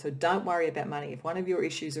support. So don't worry about money. If one of your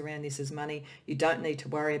issues around this is money, you don't need to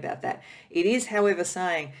worry about that. It is, however,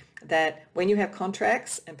 saying that when you have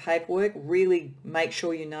contracts and paperwork, really make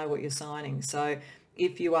sure you know what you're signing. So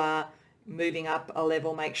if you are moving up a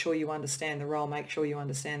level, make sure you understand the role, make sure you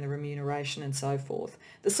understand the remuneration and so forth.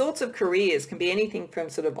 The sorts of careers can be anything from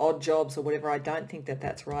sort of odd jobs or whatever. I don't think that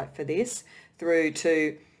that's right for this, through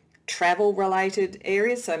to travel related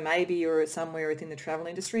areas. So maybe you're somewhere within the travel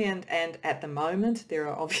industry, and at the moment there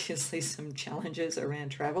are obviously some challenges around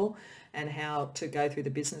travel and how to go through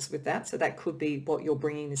the business with that. So that could be what you're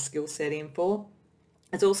bringing the skill set in for.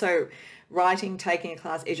 It's also writing, taking a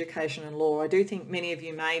class, education and law. I do think many of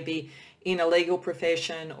you may be in a legal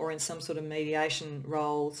profession or in some sort of mediation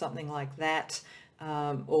role, something like that,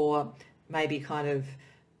 or maybe kind of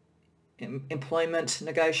employment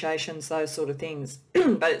negotiations, those sort of things.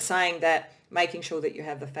 But it's saying that making sure that you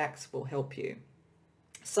have the facts will help you.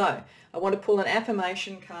 So I want to pull an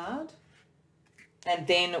affirmation card, and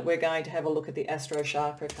then we're going to have a look at the Astro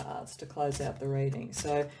Chakra cards to close out the reading.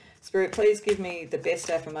 So Spirit, please give me the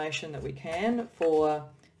best affirmation that we can for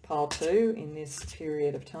pile 2 in this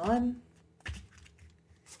period of time.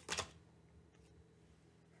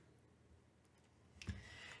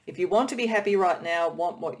 If you want to be happy right now,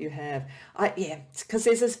 want what you have. Yeah, because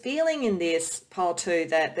there's this feeling in this pile 2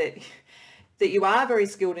 that you are very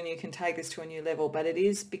skilled and you can take this to a new level, but it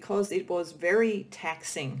is because it was very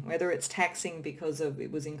taxing, whether it's taxing because of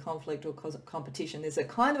it was in conflict or because of competition. There's a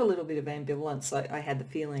kind of a little bit of ambivalence. I had the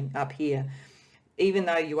feeling up here, even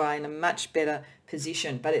though you are in a much better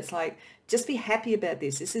position. But it's like, just be happy about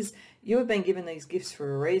this. You have been given these gifts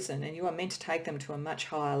for a reason, and you are meant to take them to a much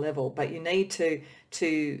higher level, but you need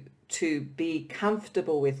to be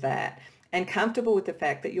comfortable with that, and comfortable with the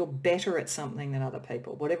fact that you're better at something than other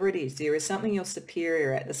people. Whatever it is, there is something you're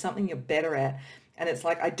superior at, there's something you're better at, and it's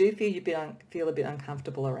like, I do feel feel a bit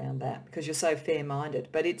uncomfortable around that because you're so fair-minded.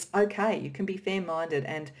 But it's okay, you can be fair-minded,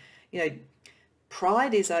 and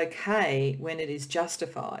pride is okay when it is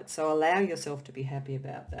justified, so allow yourself to be happy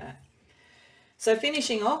about that. So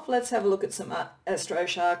finishing off, let's have a look at some Astro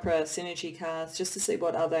Chakra synergy cards just to see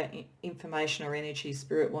what other information or energy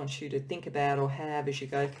Spirit wants you to think about or have as you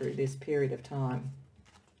go through this period of time.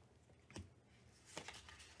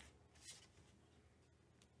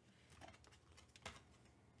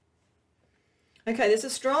 Okay, there's a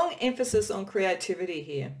strong emphasis on creativity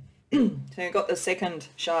here. So you've got the second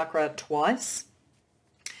chakra twice,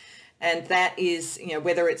 and that is,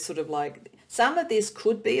 whether it's sort of like, some of this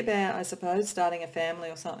could be about, I suppose, starting a family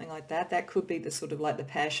or something like that. That could be the sort of like the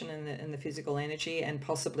passion and the physical energy, and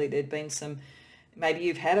possibly there'd been some, maybe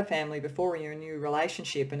you've had a family before and you're in a new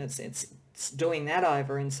relationship and it's doing that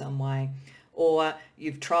over in some way. Or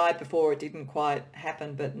you've tried before, it didn't quite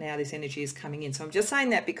happen, but now this energy is coming in. So I'm just saying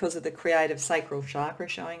that because of the creative sacral chakra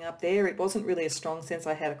showing up there. It wasn't really a strong sense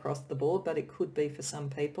I had across the board, but it could be for some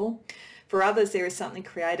people. For others, there is something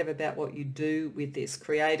creative about what you do with this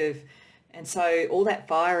creative. And so all that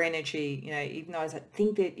fire energy, even though I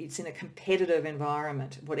think that it's in a competitive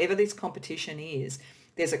environment, whatever this competition is,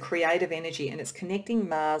 there's a creative energy, and it's connecting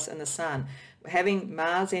Mars and the Sun. Having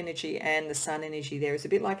Mars energy and the Sun energy there is a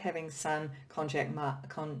bit like having Sun conjunct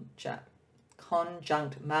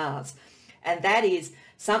Mars. And that is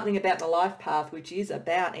something about the life path, which is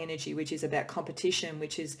about energy, which is about competition,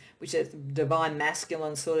 which is divine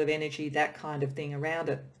masculine sort of energy, that kind of thing around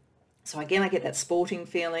it. So again, I get that sporting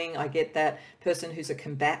feeling, I get that person who's a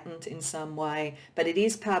combatant in some way, but it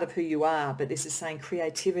is part of who you are. But this is saying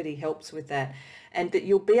creativity helps with that, and that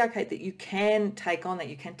you'll be okay, that you can take on that.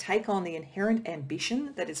 You can take on the inherent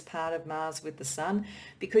ambition that is part of Mars with the Sun,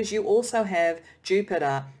 because you also have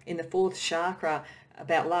Jupiter in the fourth chakra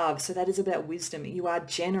about love. So that is about wisdom. You are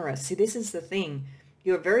generous. See, this is the thing.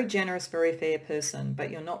 You're a very generous, very fair person, but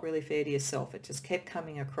you're not really fair to yourself. It just kept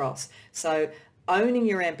coming across. So owning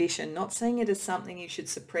your ambition, not seeing it as something you should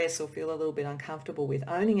suppress or feel a little bit uncomfortable with,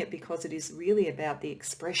 owning it because it is really about the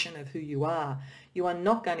expression of who you are. You are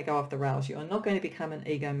not going to go off the rails. You are not going to become an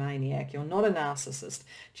egomaniac. You're not a narcissist.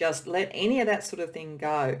 Just let any of that sort of thing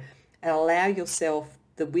go and allow yourself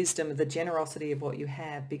the wisdom, the generosity of what you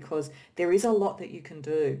have, because there is a lot that you can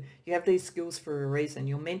do. You have these skills for a reason.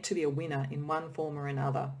 You're meant to be a winner in one form or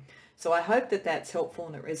another. So I hope that that's helpful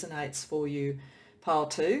and it resonates for you, pile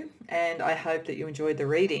 2, and I hope that you enjoyed the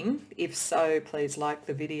reading. If so, please like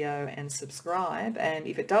the video and subscribe, and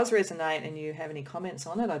if it does resonate and you have any comments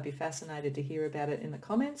on it, I'd be fascinated to hear about it in the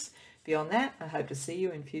comments. Beyond that, I hope to see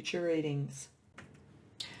you in future readings.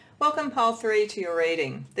 Welcome, pile 3, to your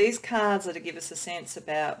reading. These cards are to give us a sense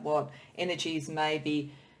about what energies may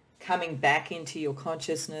be coming back into your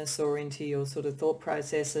consciousness or into your sort of thought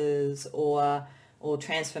processes, or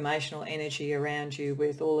transformational energy around you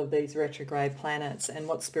with all of these retrograde planets, and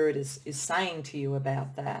what Spirit is saying to you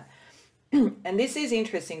about that. And this is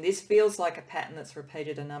interesting. This feels like a pattern that's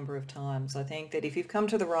repeated a number of times. I think that if you've come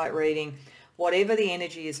to the right reading, whatever the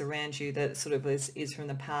energy is around you that sort of is from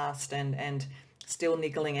the past and still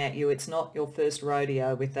niggling at you, it's not your first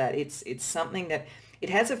rodeo with that. It's something that, it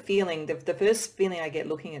has a feeling, the first feeling I get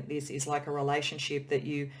looking at this is like a relationship that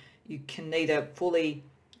you can neither fully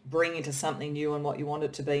bring into something new and what you want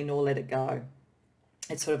it to be, nor let it go.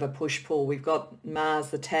 It's sort of a push-pull. We've got Mars,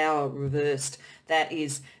 the Tower, reversed. That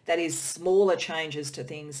is smaller changes to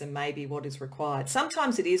things than maybe what is required.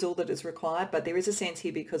 Sometimes it is all that is required, but there is a sense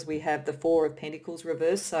here because we have the Four of Pentacles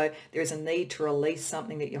reversed, so there is a need to release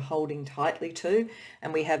something that you're holding tightly to.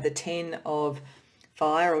 And we have the 10 of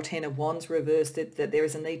Fire or 10 of Wands reversed, that there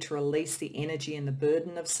is a need to release the energy and the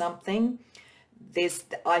burden of something.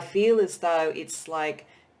 I feel as though it's like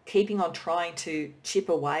keeping on trying to chip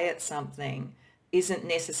away at something isn't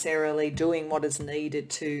necessarily doing what is needed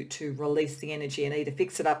to release the energy and either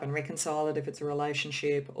fix it up and reconcile it if it's a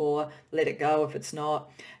relationship, or let it go if it's not.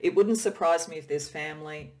 It wouldn't surprise me if there's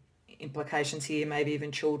family implications here, maybe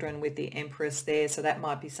even children with the Empress there, so that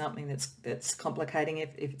might be something that's complicating if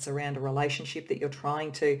it's around a relationship that you're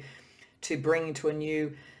trying to bring into a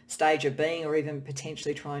new stage of being, or even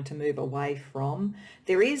potentially trying to move away from.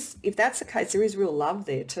 There is, if that's the case, there is real love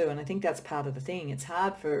there too, and I think that's part of the thing. It's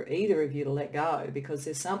hard for either of you to let go because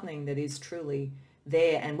there's something that is truly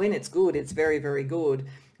there, and when it's good, it's very, very good,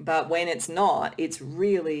 but when it's not, it's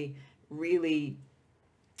really, really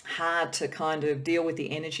hard to kind of deal with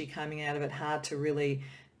the energy coming out of it, hard to really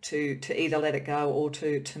to either let it go or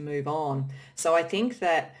to move on. So I think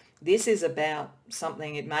that this is about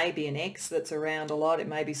something. It may be an ex that's around a lot. It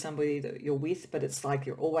may be somebody that you're with, but it's like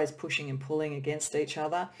you're always pushing and pulling against each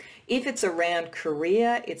other. If it's around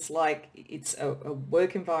career, it's like it's a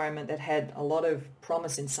work environment that had a lot of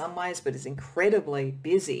promise in some ways, but is incredibly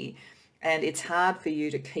busy. And it's hard for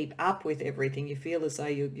you to keep up with everything. You feel as though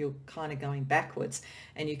you're kind of going backwards,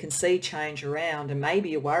 and you can see change around, and maybe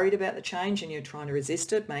you're worried about the change and you're trying to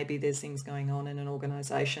resist it. Maybe there's things going on in an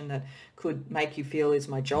organisation that could make you feel, is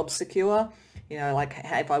my job secure? You know, like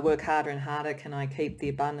if I work harder and harder, can I keep the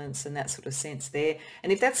abundance and that sort of sense there?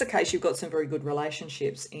 And if that's the case, you've got some very good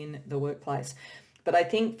relationships in the workplace. But I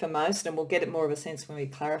think for most, and we'll get it more of a sense when we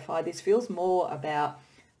clarify, this feels more about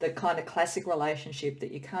the kind of classic relationship that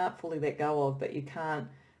you can't fully let go of, but you can't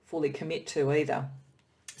fully commit to either.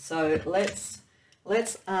 So let's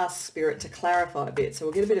ask Spirit to clarify a bit. So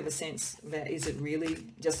we'll get a bit of a sense about, is it really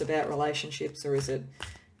just about relationships, or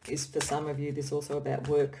is for some of you this also about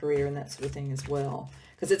work, career, and that sort of thing as well?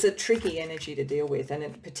 Because it's a tricky energy to deal with,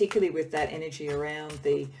 and particularly with that energy around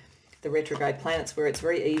the retrograde planets, where it's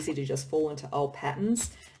very easy to just fall into old patterns.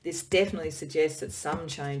 This definitely suggests that some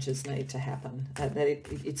changes need to happen, that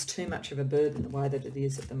it's too much of a burden the way that it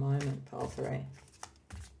is at the moment, pile 3.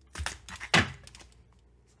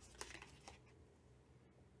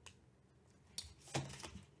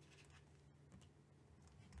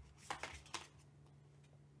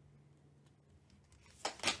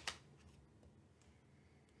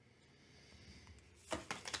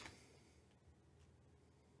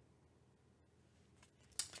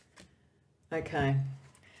 Okay.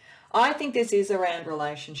 I think this is around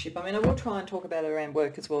relationship. I mean, I will try and talk about it around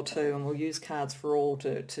work as well too, and we'll use cards for all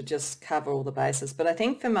to just cover all the bases. But I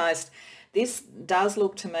think for most, this does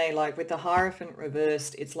look to me like with the Hierophant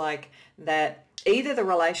reversed, it's like that either the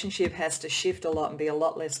relationship has to shift a lot and be a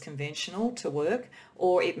lot less conventional to work,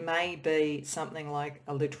 or it may be something like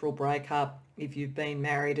a literal breakup if you've been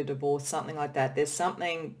married, a divorce, something like that. There's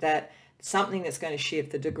something that's going to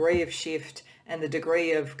shift. The degree of shift and the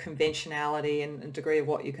degree of conventionality and degree of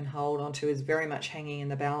what you can hold on to is very much hanging in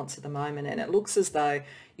the balance at the moment. And it looks as though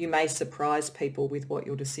you may surprise people with what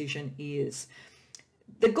your decision is.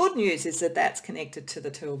 The good news is that that's connected to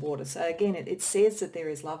the Two of Water. So again, it says that there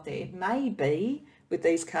is love there. It may be, with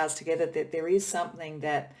these cards together, that there is something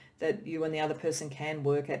that you and the other person can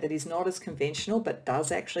work at that is not as conventional, but does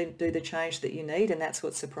actually do the change that you need. And that's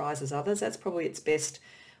what surprises others. That's probably its best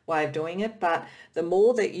way of doing it. But the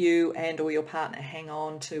more that you and or your partner hang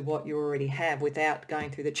on to what you already have without going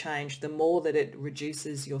through the change, the more that it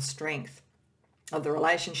reduces your strength of the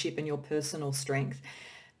relationship and your personal strength.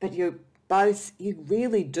 But you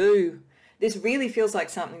really do, this really feels like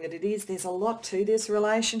something that it is, there's a lot to this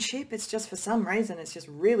relationship. It's just for some reason it's just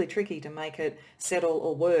really tricky to make it settle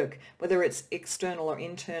or work, whether it's external or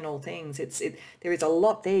internal things. There is a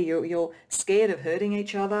lot there. You're scared of hurting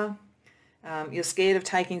each other. You're scared of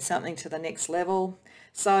taking something to the next level.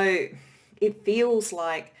 So it feels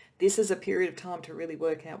like this is a period of time to really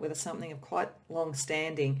work out whether something of quite long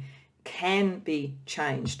standing can be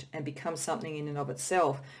changed and become something in and of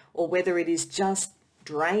itself, or whether it is just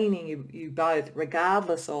draining you both,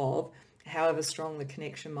 regardless of however strong the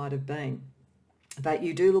connection might have been. But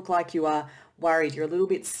you do look like you are worried. You're a little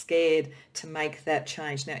bit scared to make that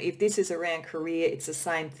change. Now, if this is around career, it's the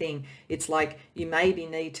same thing. It's like you maybe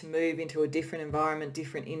need to move into a different environment,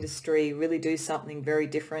 different industry, really do something very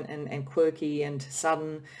different and quirky and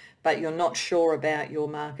sudden, but you're not sure about your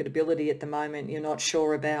marketability at the moment. You're not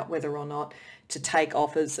sure about whether or not to take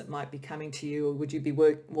offers that might be coming to you, or would you be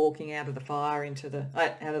walking out of the fire into the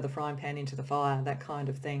out of the frying pan into the fire, that kind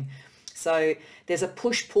of thing. So there's a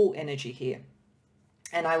push-pull energy here.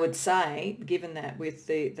 And I would say, given that with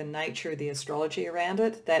the nature of the astrology around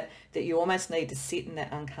it, that you almost need to sit in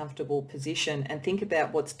that uncomfortable position and think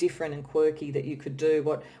about what's different and quirky that you could do,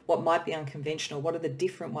 what might be unconventional, what are the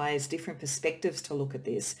different ways, different perspectives to look at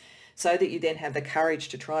this, so that you then have the courage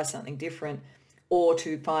to try something different, or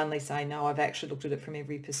to finally say, no, I've actually looked at it from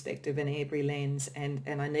every perspective and every lens, and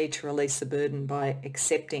I need to release the burden by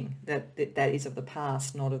accepting that is of the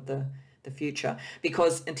past, not of the future.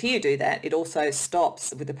 Because until you do that, it also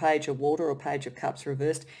stops with the Page of Water or Page of Cups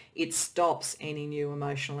reversed. It stops any new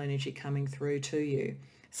emotional energy coming through to you.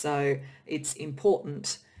 So it's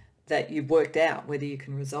important that you've worked out whether you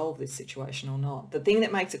can resolve this situation or not. The thing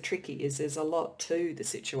that makes it tricky is there's a lot to the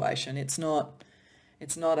situation. It's not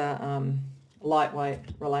a lightweight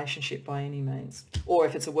relationship by any means. Or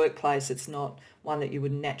if it's a workplace, it's not one that you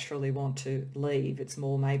would naturally want to leave. It's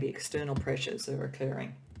more maybe external pressures are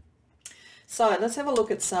occurring. So let's have a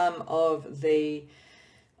look at some of the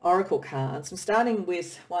oracle cards. I'm starting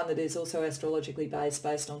with one that is also astrologically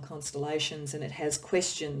based on constellations, and it has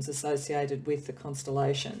questions associated with the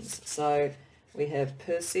constellations. So we have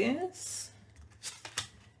Perseus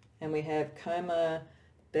and we have Coma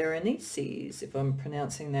Berenices, if I'm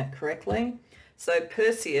pronouncing that correctly. So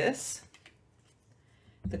Perseus,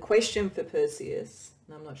 the question for Perseus,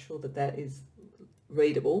 and I'm not sure that is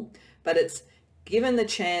readable, but it's given the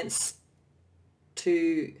chance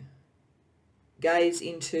to gaze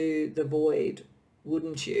into the void,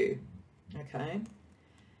 wouldn't you? Okay.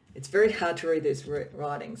 It's very hard to read this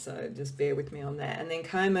writing, so just bear with me on that. And then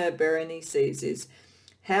Coma Berenices is,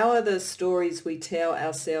 how are the stories we tell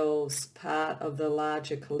ourselves part of the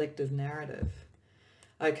larger collective narrative?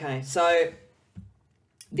 Okay, so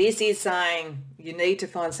this is saying you need to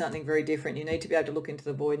find something very different. You need to be able to look into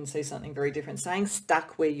the void and see something very different. Staying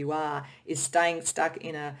stuck where you are is staying stuck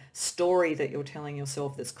in a story that you're telling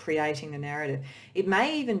yourself that's creating the narrative. It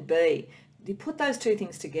may even be, you put those two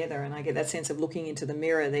things together, and I get that sense of looking into the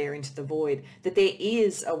mirror there, into the void, that there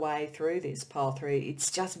is a way through this, pile 3. It's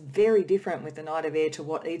just very different with the Knight of Air to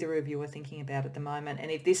what either of you are thinking about at the moment. And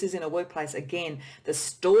if this is in a workplace, again, the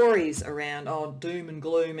stories around, oh, doom and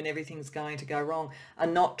gloom and everything's going to go wrong are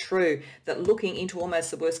not true. That looking into almost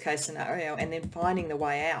the worst case scenario and then finding the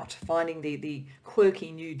way out, finding the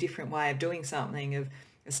quirky, new, different way of doing something, of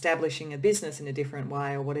establishing a business in a different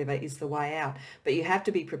way or whatever, is the way out. But you have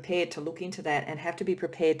to be prepared to look into that and have to be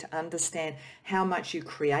prepared to understand how much you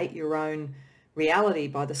create your own reality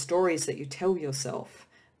by the stories that you tell yourself.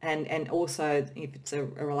 And also, if it's a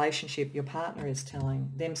relationship, your partner is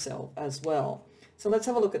telling themselves as well. So let's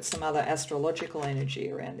have a look at some other astrological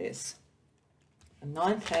energy around this. The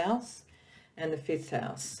 9th house and the 5th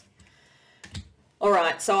house. All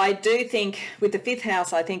right, so I do think with the 5th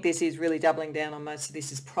house, I think this is really doubling down on most of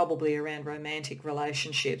this is probably around romantic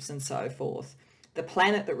relationships and so forth. The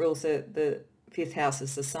planet that rules the 5th house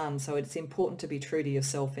is the sun, so it's important to be true to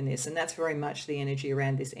yourself in this, and that's very much the energy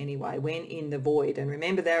around this anyway, when in the void. And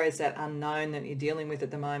remember, there is that unknown that you're dealing with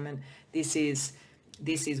at the moment. This is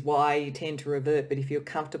why you tend to revert, but if you're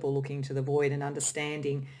comfortable looking to the void and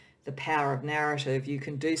understanding the power of narrative, you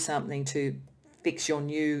can do something to fix your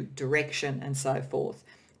new direction and so forth.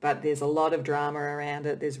 But there's a lot of drama around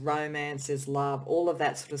it. There's romance, there's love, all of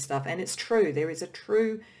that sort of stuff. And it's true. There is a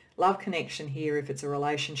true love connection here if it's a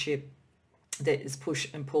relationship that is push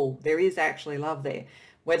and pull. There is actually love there.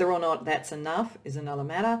 Whether or not that's enough is another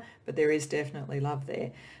matter, but there is definitely love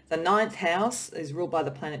there. The 9th house is ruled by the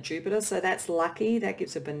planet Jupiter, so that's lucky. That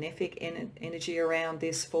gives a benefic energy around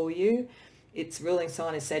this for you. Its ruling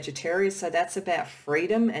sign is Sagittarius, so that's about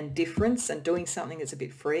freedom and difference and doing something that's a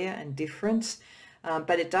bit freer and different.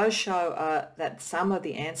 But it does show that some of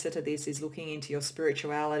the answer to this is looking into your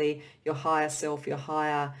spirituality, your higher self, your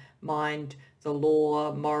higher mind, the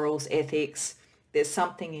law, morals, ethics. There's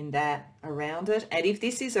something in that around it. And if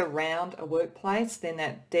this is around a workplace, then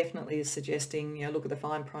that definitely is suggesting, look at the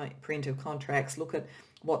fine print of contracts, look at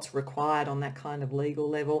what's required on that kind of legal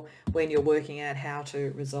level when you're working out how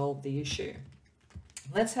to resolve the issue.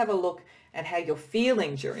 Let's have a look at how you're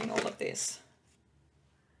feeling during all of this.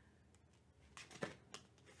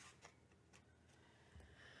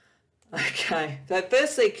 Okay, so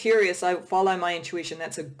firstly, curious, I follow my intuition.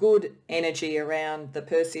 That's a good energy around the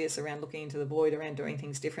Perseus, around looking into the void, around doing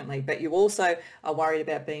things differently. But you also are worried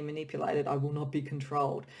about being manipulated. I will not be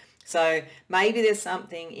controlled. So maybe there's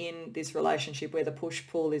something in this relationship where the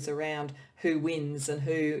push-pull is around who wins and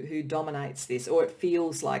who dominates this, or it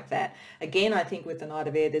feels like that. Again, I think with the Knight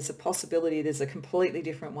of Air, there's a possibility there's a completely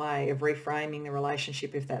different way of reframing the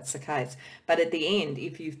relationship if that's the case. But at the end,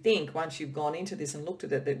 if you think once you've gone into this and looked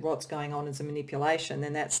at it that what's going on is a manipulation,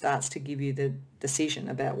 then that starts to give you the decision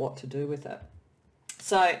about what to do with it.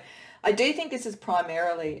 So I do think this is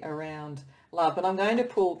primarily around love, but I'm going to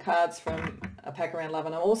pull cards from a pack around love,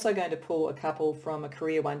 and I'm also going to pull a couple from a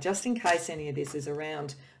career one, just in case any of this is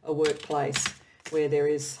around a workplace where there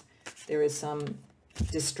is some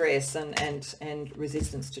distress and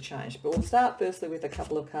resistance to change. But we'll start firstly with a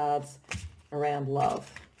couple of cards around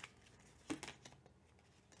love.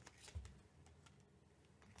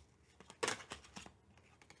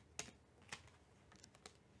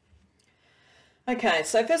 Okay,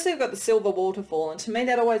 so firstly we've got the silver waterfall, and to me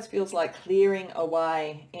that always feels like clearing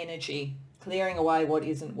away energy, clearing away what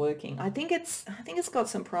isn't working. I think it's got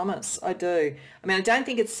some promise. I do. I mean, I don't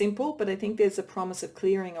think it's simple, but I think there's a promise of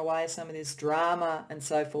clearing away some of this drama and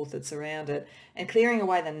so forth that's around it, and clearing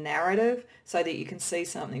away the narrative so that you can see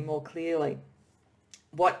something more clearly.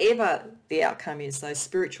 Whatever the outcome is, though,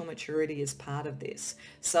 spiritual maturity is part of this.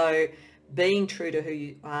 So being true to who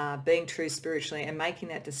you are, being true spiritually, and making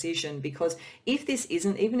that decision, because if this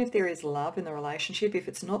isn't, even if there is love in the relationship, if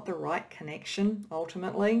it's not the right connection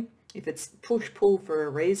ultimately, if it's push-pull for a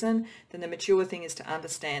reason, then the mature thing is to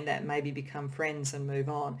understand that, maybe become friends and move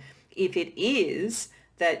on. If it is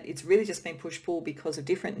that it's really just been push-pull because of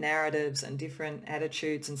different narratives and different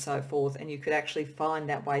attitudes and so forth, and you could actually find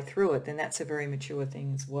that way through it, then that's a very mature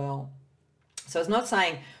thing as well. So it's not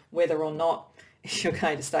saying whether or not you're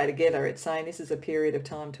going to stay together. It's saying this is a period of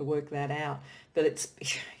time to work that out. But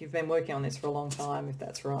you've been working on this for a long time, if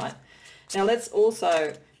that's right. Now let's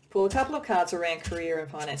also pull a couple of cards around career and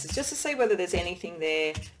finances, just to see whether there's anything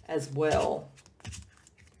there as well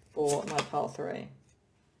for my pile 3.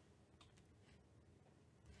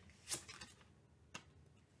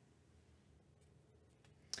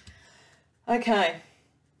 Okay.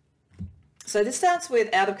 So this starts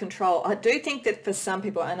with out of control. I do think that for some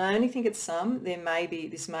people, and I only think it's some,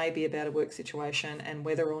 this may be about a work situation and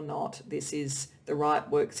whether or not this is the right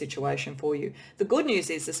work situation for you. The good news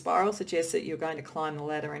is the spiral suggests that you're going to climb the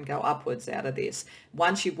ladder and go upwards out of this.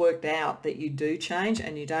 Once you've worked out that you do change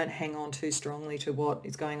and you don't hang on too strongly to what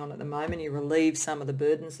is going on at the moment, you relieve some of the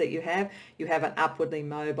burdens that you have an upwardly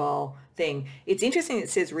mobile thing. It's interesting it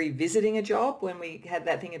says revisiting a job when we had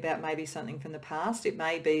that thing about maybe something from the past. It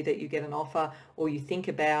may be that you get an offer or you think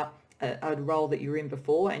about a role that you were in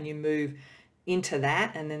before and you move into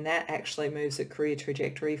that, and then that actually moves a career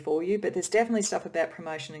trajectory for you. But there's definitely stuff about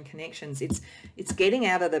promotion and connections. It's getting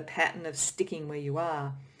out of the pattern of sticking where you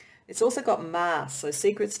are. It's also got mass, so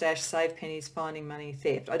secret stash, save pennies, finding money,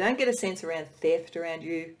 theft. I don't get a sense around theft around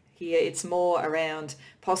you here. It's more around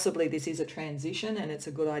possibly this is a transition and it's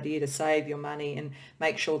a good idea to save your money and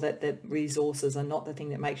make sure that the resources are not the thing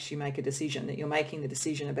that makes you make a decision, that you're making the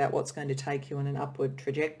decision about what's going to take you on an upward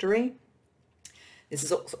trajectory. This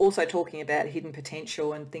is also talking about hidden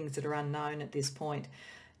potential and things that are unknown at this point.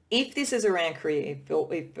 If this is around career,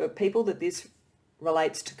 if for people that this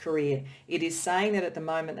relates to career, it is saying that at the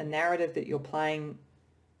moment the narrative that you're playing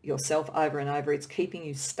yourself over and over, it's keeping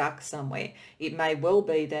you stuck somewhere. It may well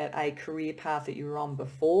be that a career path that you were on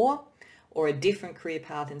before, or a different career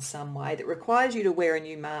path in some way that requires you to wear a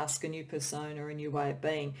new mask, a new persona, a new way of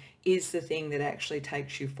being, is the thing that actually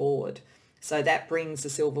takes you forward. So that brings the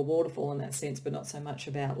silver waterfall in that sense, but not so much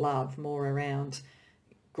about love, more around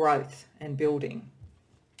growth and building.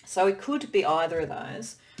 So it could be either of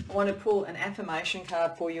those. I want to pull an affirmation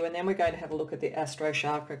card for you, and then we're going to have a look at the Astro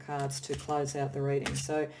Chakra cards to close out the reading.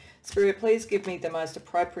 So Spirit, please give me the most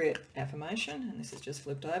appropriate affirmation, and this is just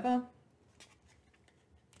flipped over.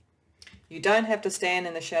 You don't have to stand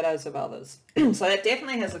in the shadows of others. So that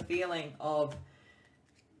definitely has a feeling of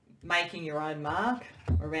making your own mark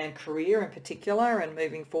around career in particular and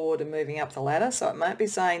moving forward and moving up the ladder. So it might be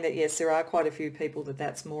saying that, yes, there are quite a few people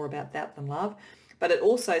that's more about that than love. But it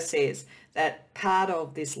also says that part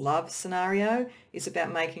of this love scenario is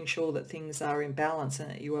about making sure that things are in balance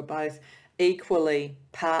and that you are both equally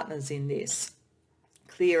partners in this.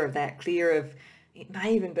 Clear of that, clear of It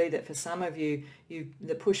may even be that for some of you,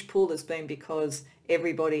 the push-pull has been because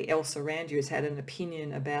everybody else around you has had an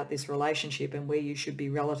opinion about this relationship and where you should be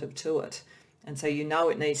relative to it. And so you know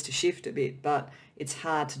it needs to shift a bit, but it's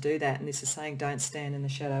hard to do that. And this is saying don't stand in the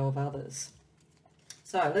shadow of others.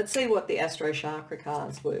 So let's see what the Astro Chakra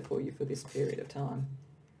cards were for you for this period of time.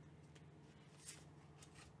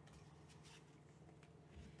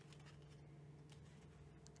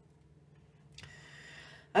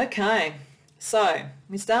 Okay, so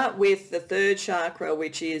we start with the third chakra,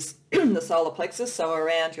 which is the solar plexus, so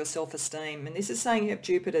around your self-esteem. And this is saying you have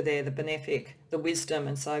Jupiter there, the benefic, the wisdom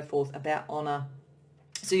and so forth, about honour.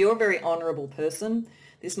 So you're a very honourable person.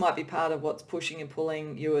 This might be part of what's pushing and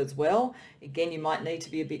pulling you as well. Again, you might need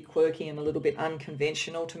to be a bit quirky and a little bit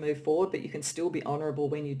unconventional to move forward, but you can still be honourable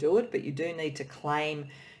when you do it. But you do need to claim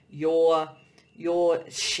your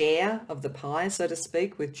share of the pie, so to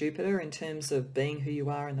speak, with Jupiter in terms of being who you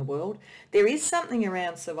are in the world. There is something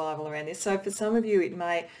around survival around this. So for some of you,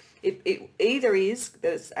 it either is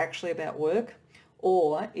that it's actually about work,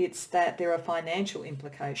 or it's that there are financial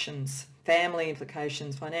implications, family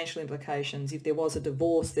implications, financial implications. If there was a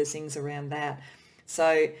divorce, there's things around that.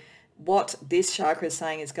 So what this chakra is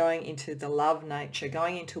saying is going into the love nature,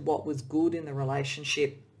 going into what was good in the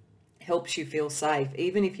relationship, helps you feel safe.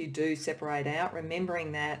 Even if you do separate out,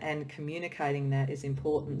 remembering that and communicating that is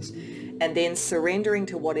important. And then surrendering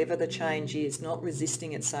to whatever the change is, not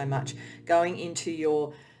resisting it so much, going into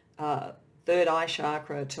your third eye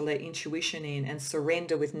chakra to let intuition in and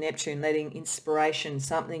surrender with Neptune, letting inspiration,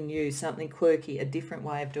 something new, something quirky, a different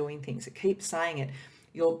way of doing things. It keeps saying it.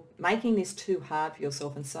 You're making this too hard for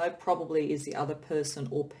yourself, and so probably is the other person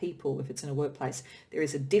or people if it's in a workplace. There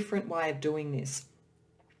is a different way of doing this.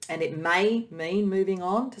 And it may mean moving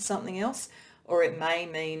on to something else, or it may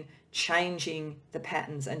mean changing the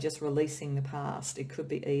patterns and just releasing the past. It could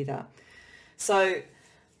be either. So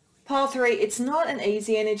pile 3, it's not an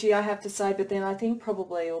easy energy, I have to say, but then I think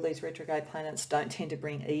probably all these retrograde planets don't tend to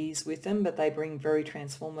bring ease with them, but they bring very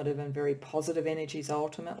transformative and very positive energies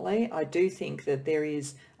ultimately. I do think that there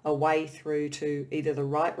is a way through to either the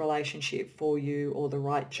right relationship for you or the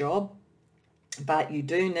right job, but you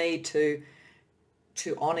do need to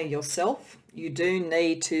honour yourself. You do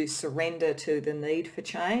need to surrender to the need for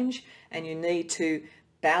change, and you need to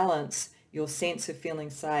balance your sense of feeling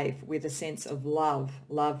safe with a sense of love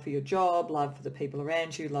for your job, love for the people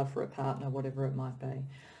around you, love for a partner, whatever it might be.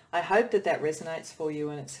 I hope that that resonates for you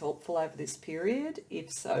and it's helpful over this period.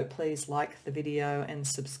 If so, please like the video and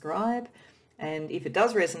subscribe. And if it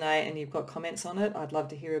does resonate and you've got comments on it, I'd love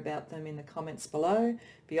to hear about them in the comments below.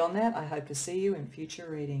 Beyond that, I hope to see you in future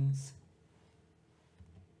readings.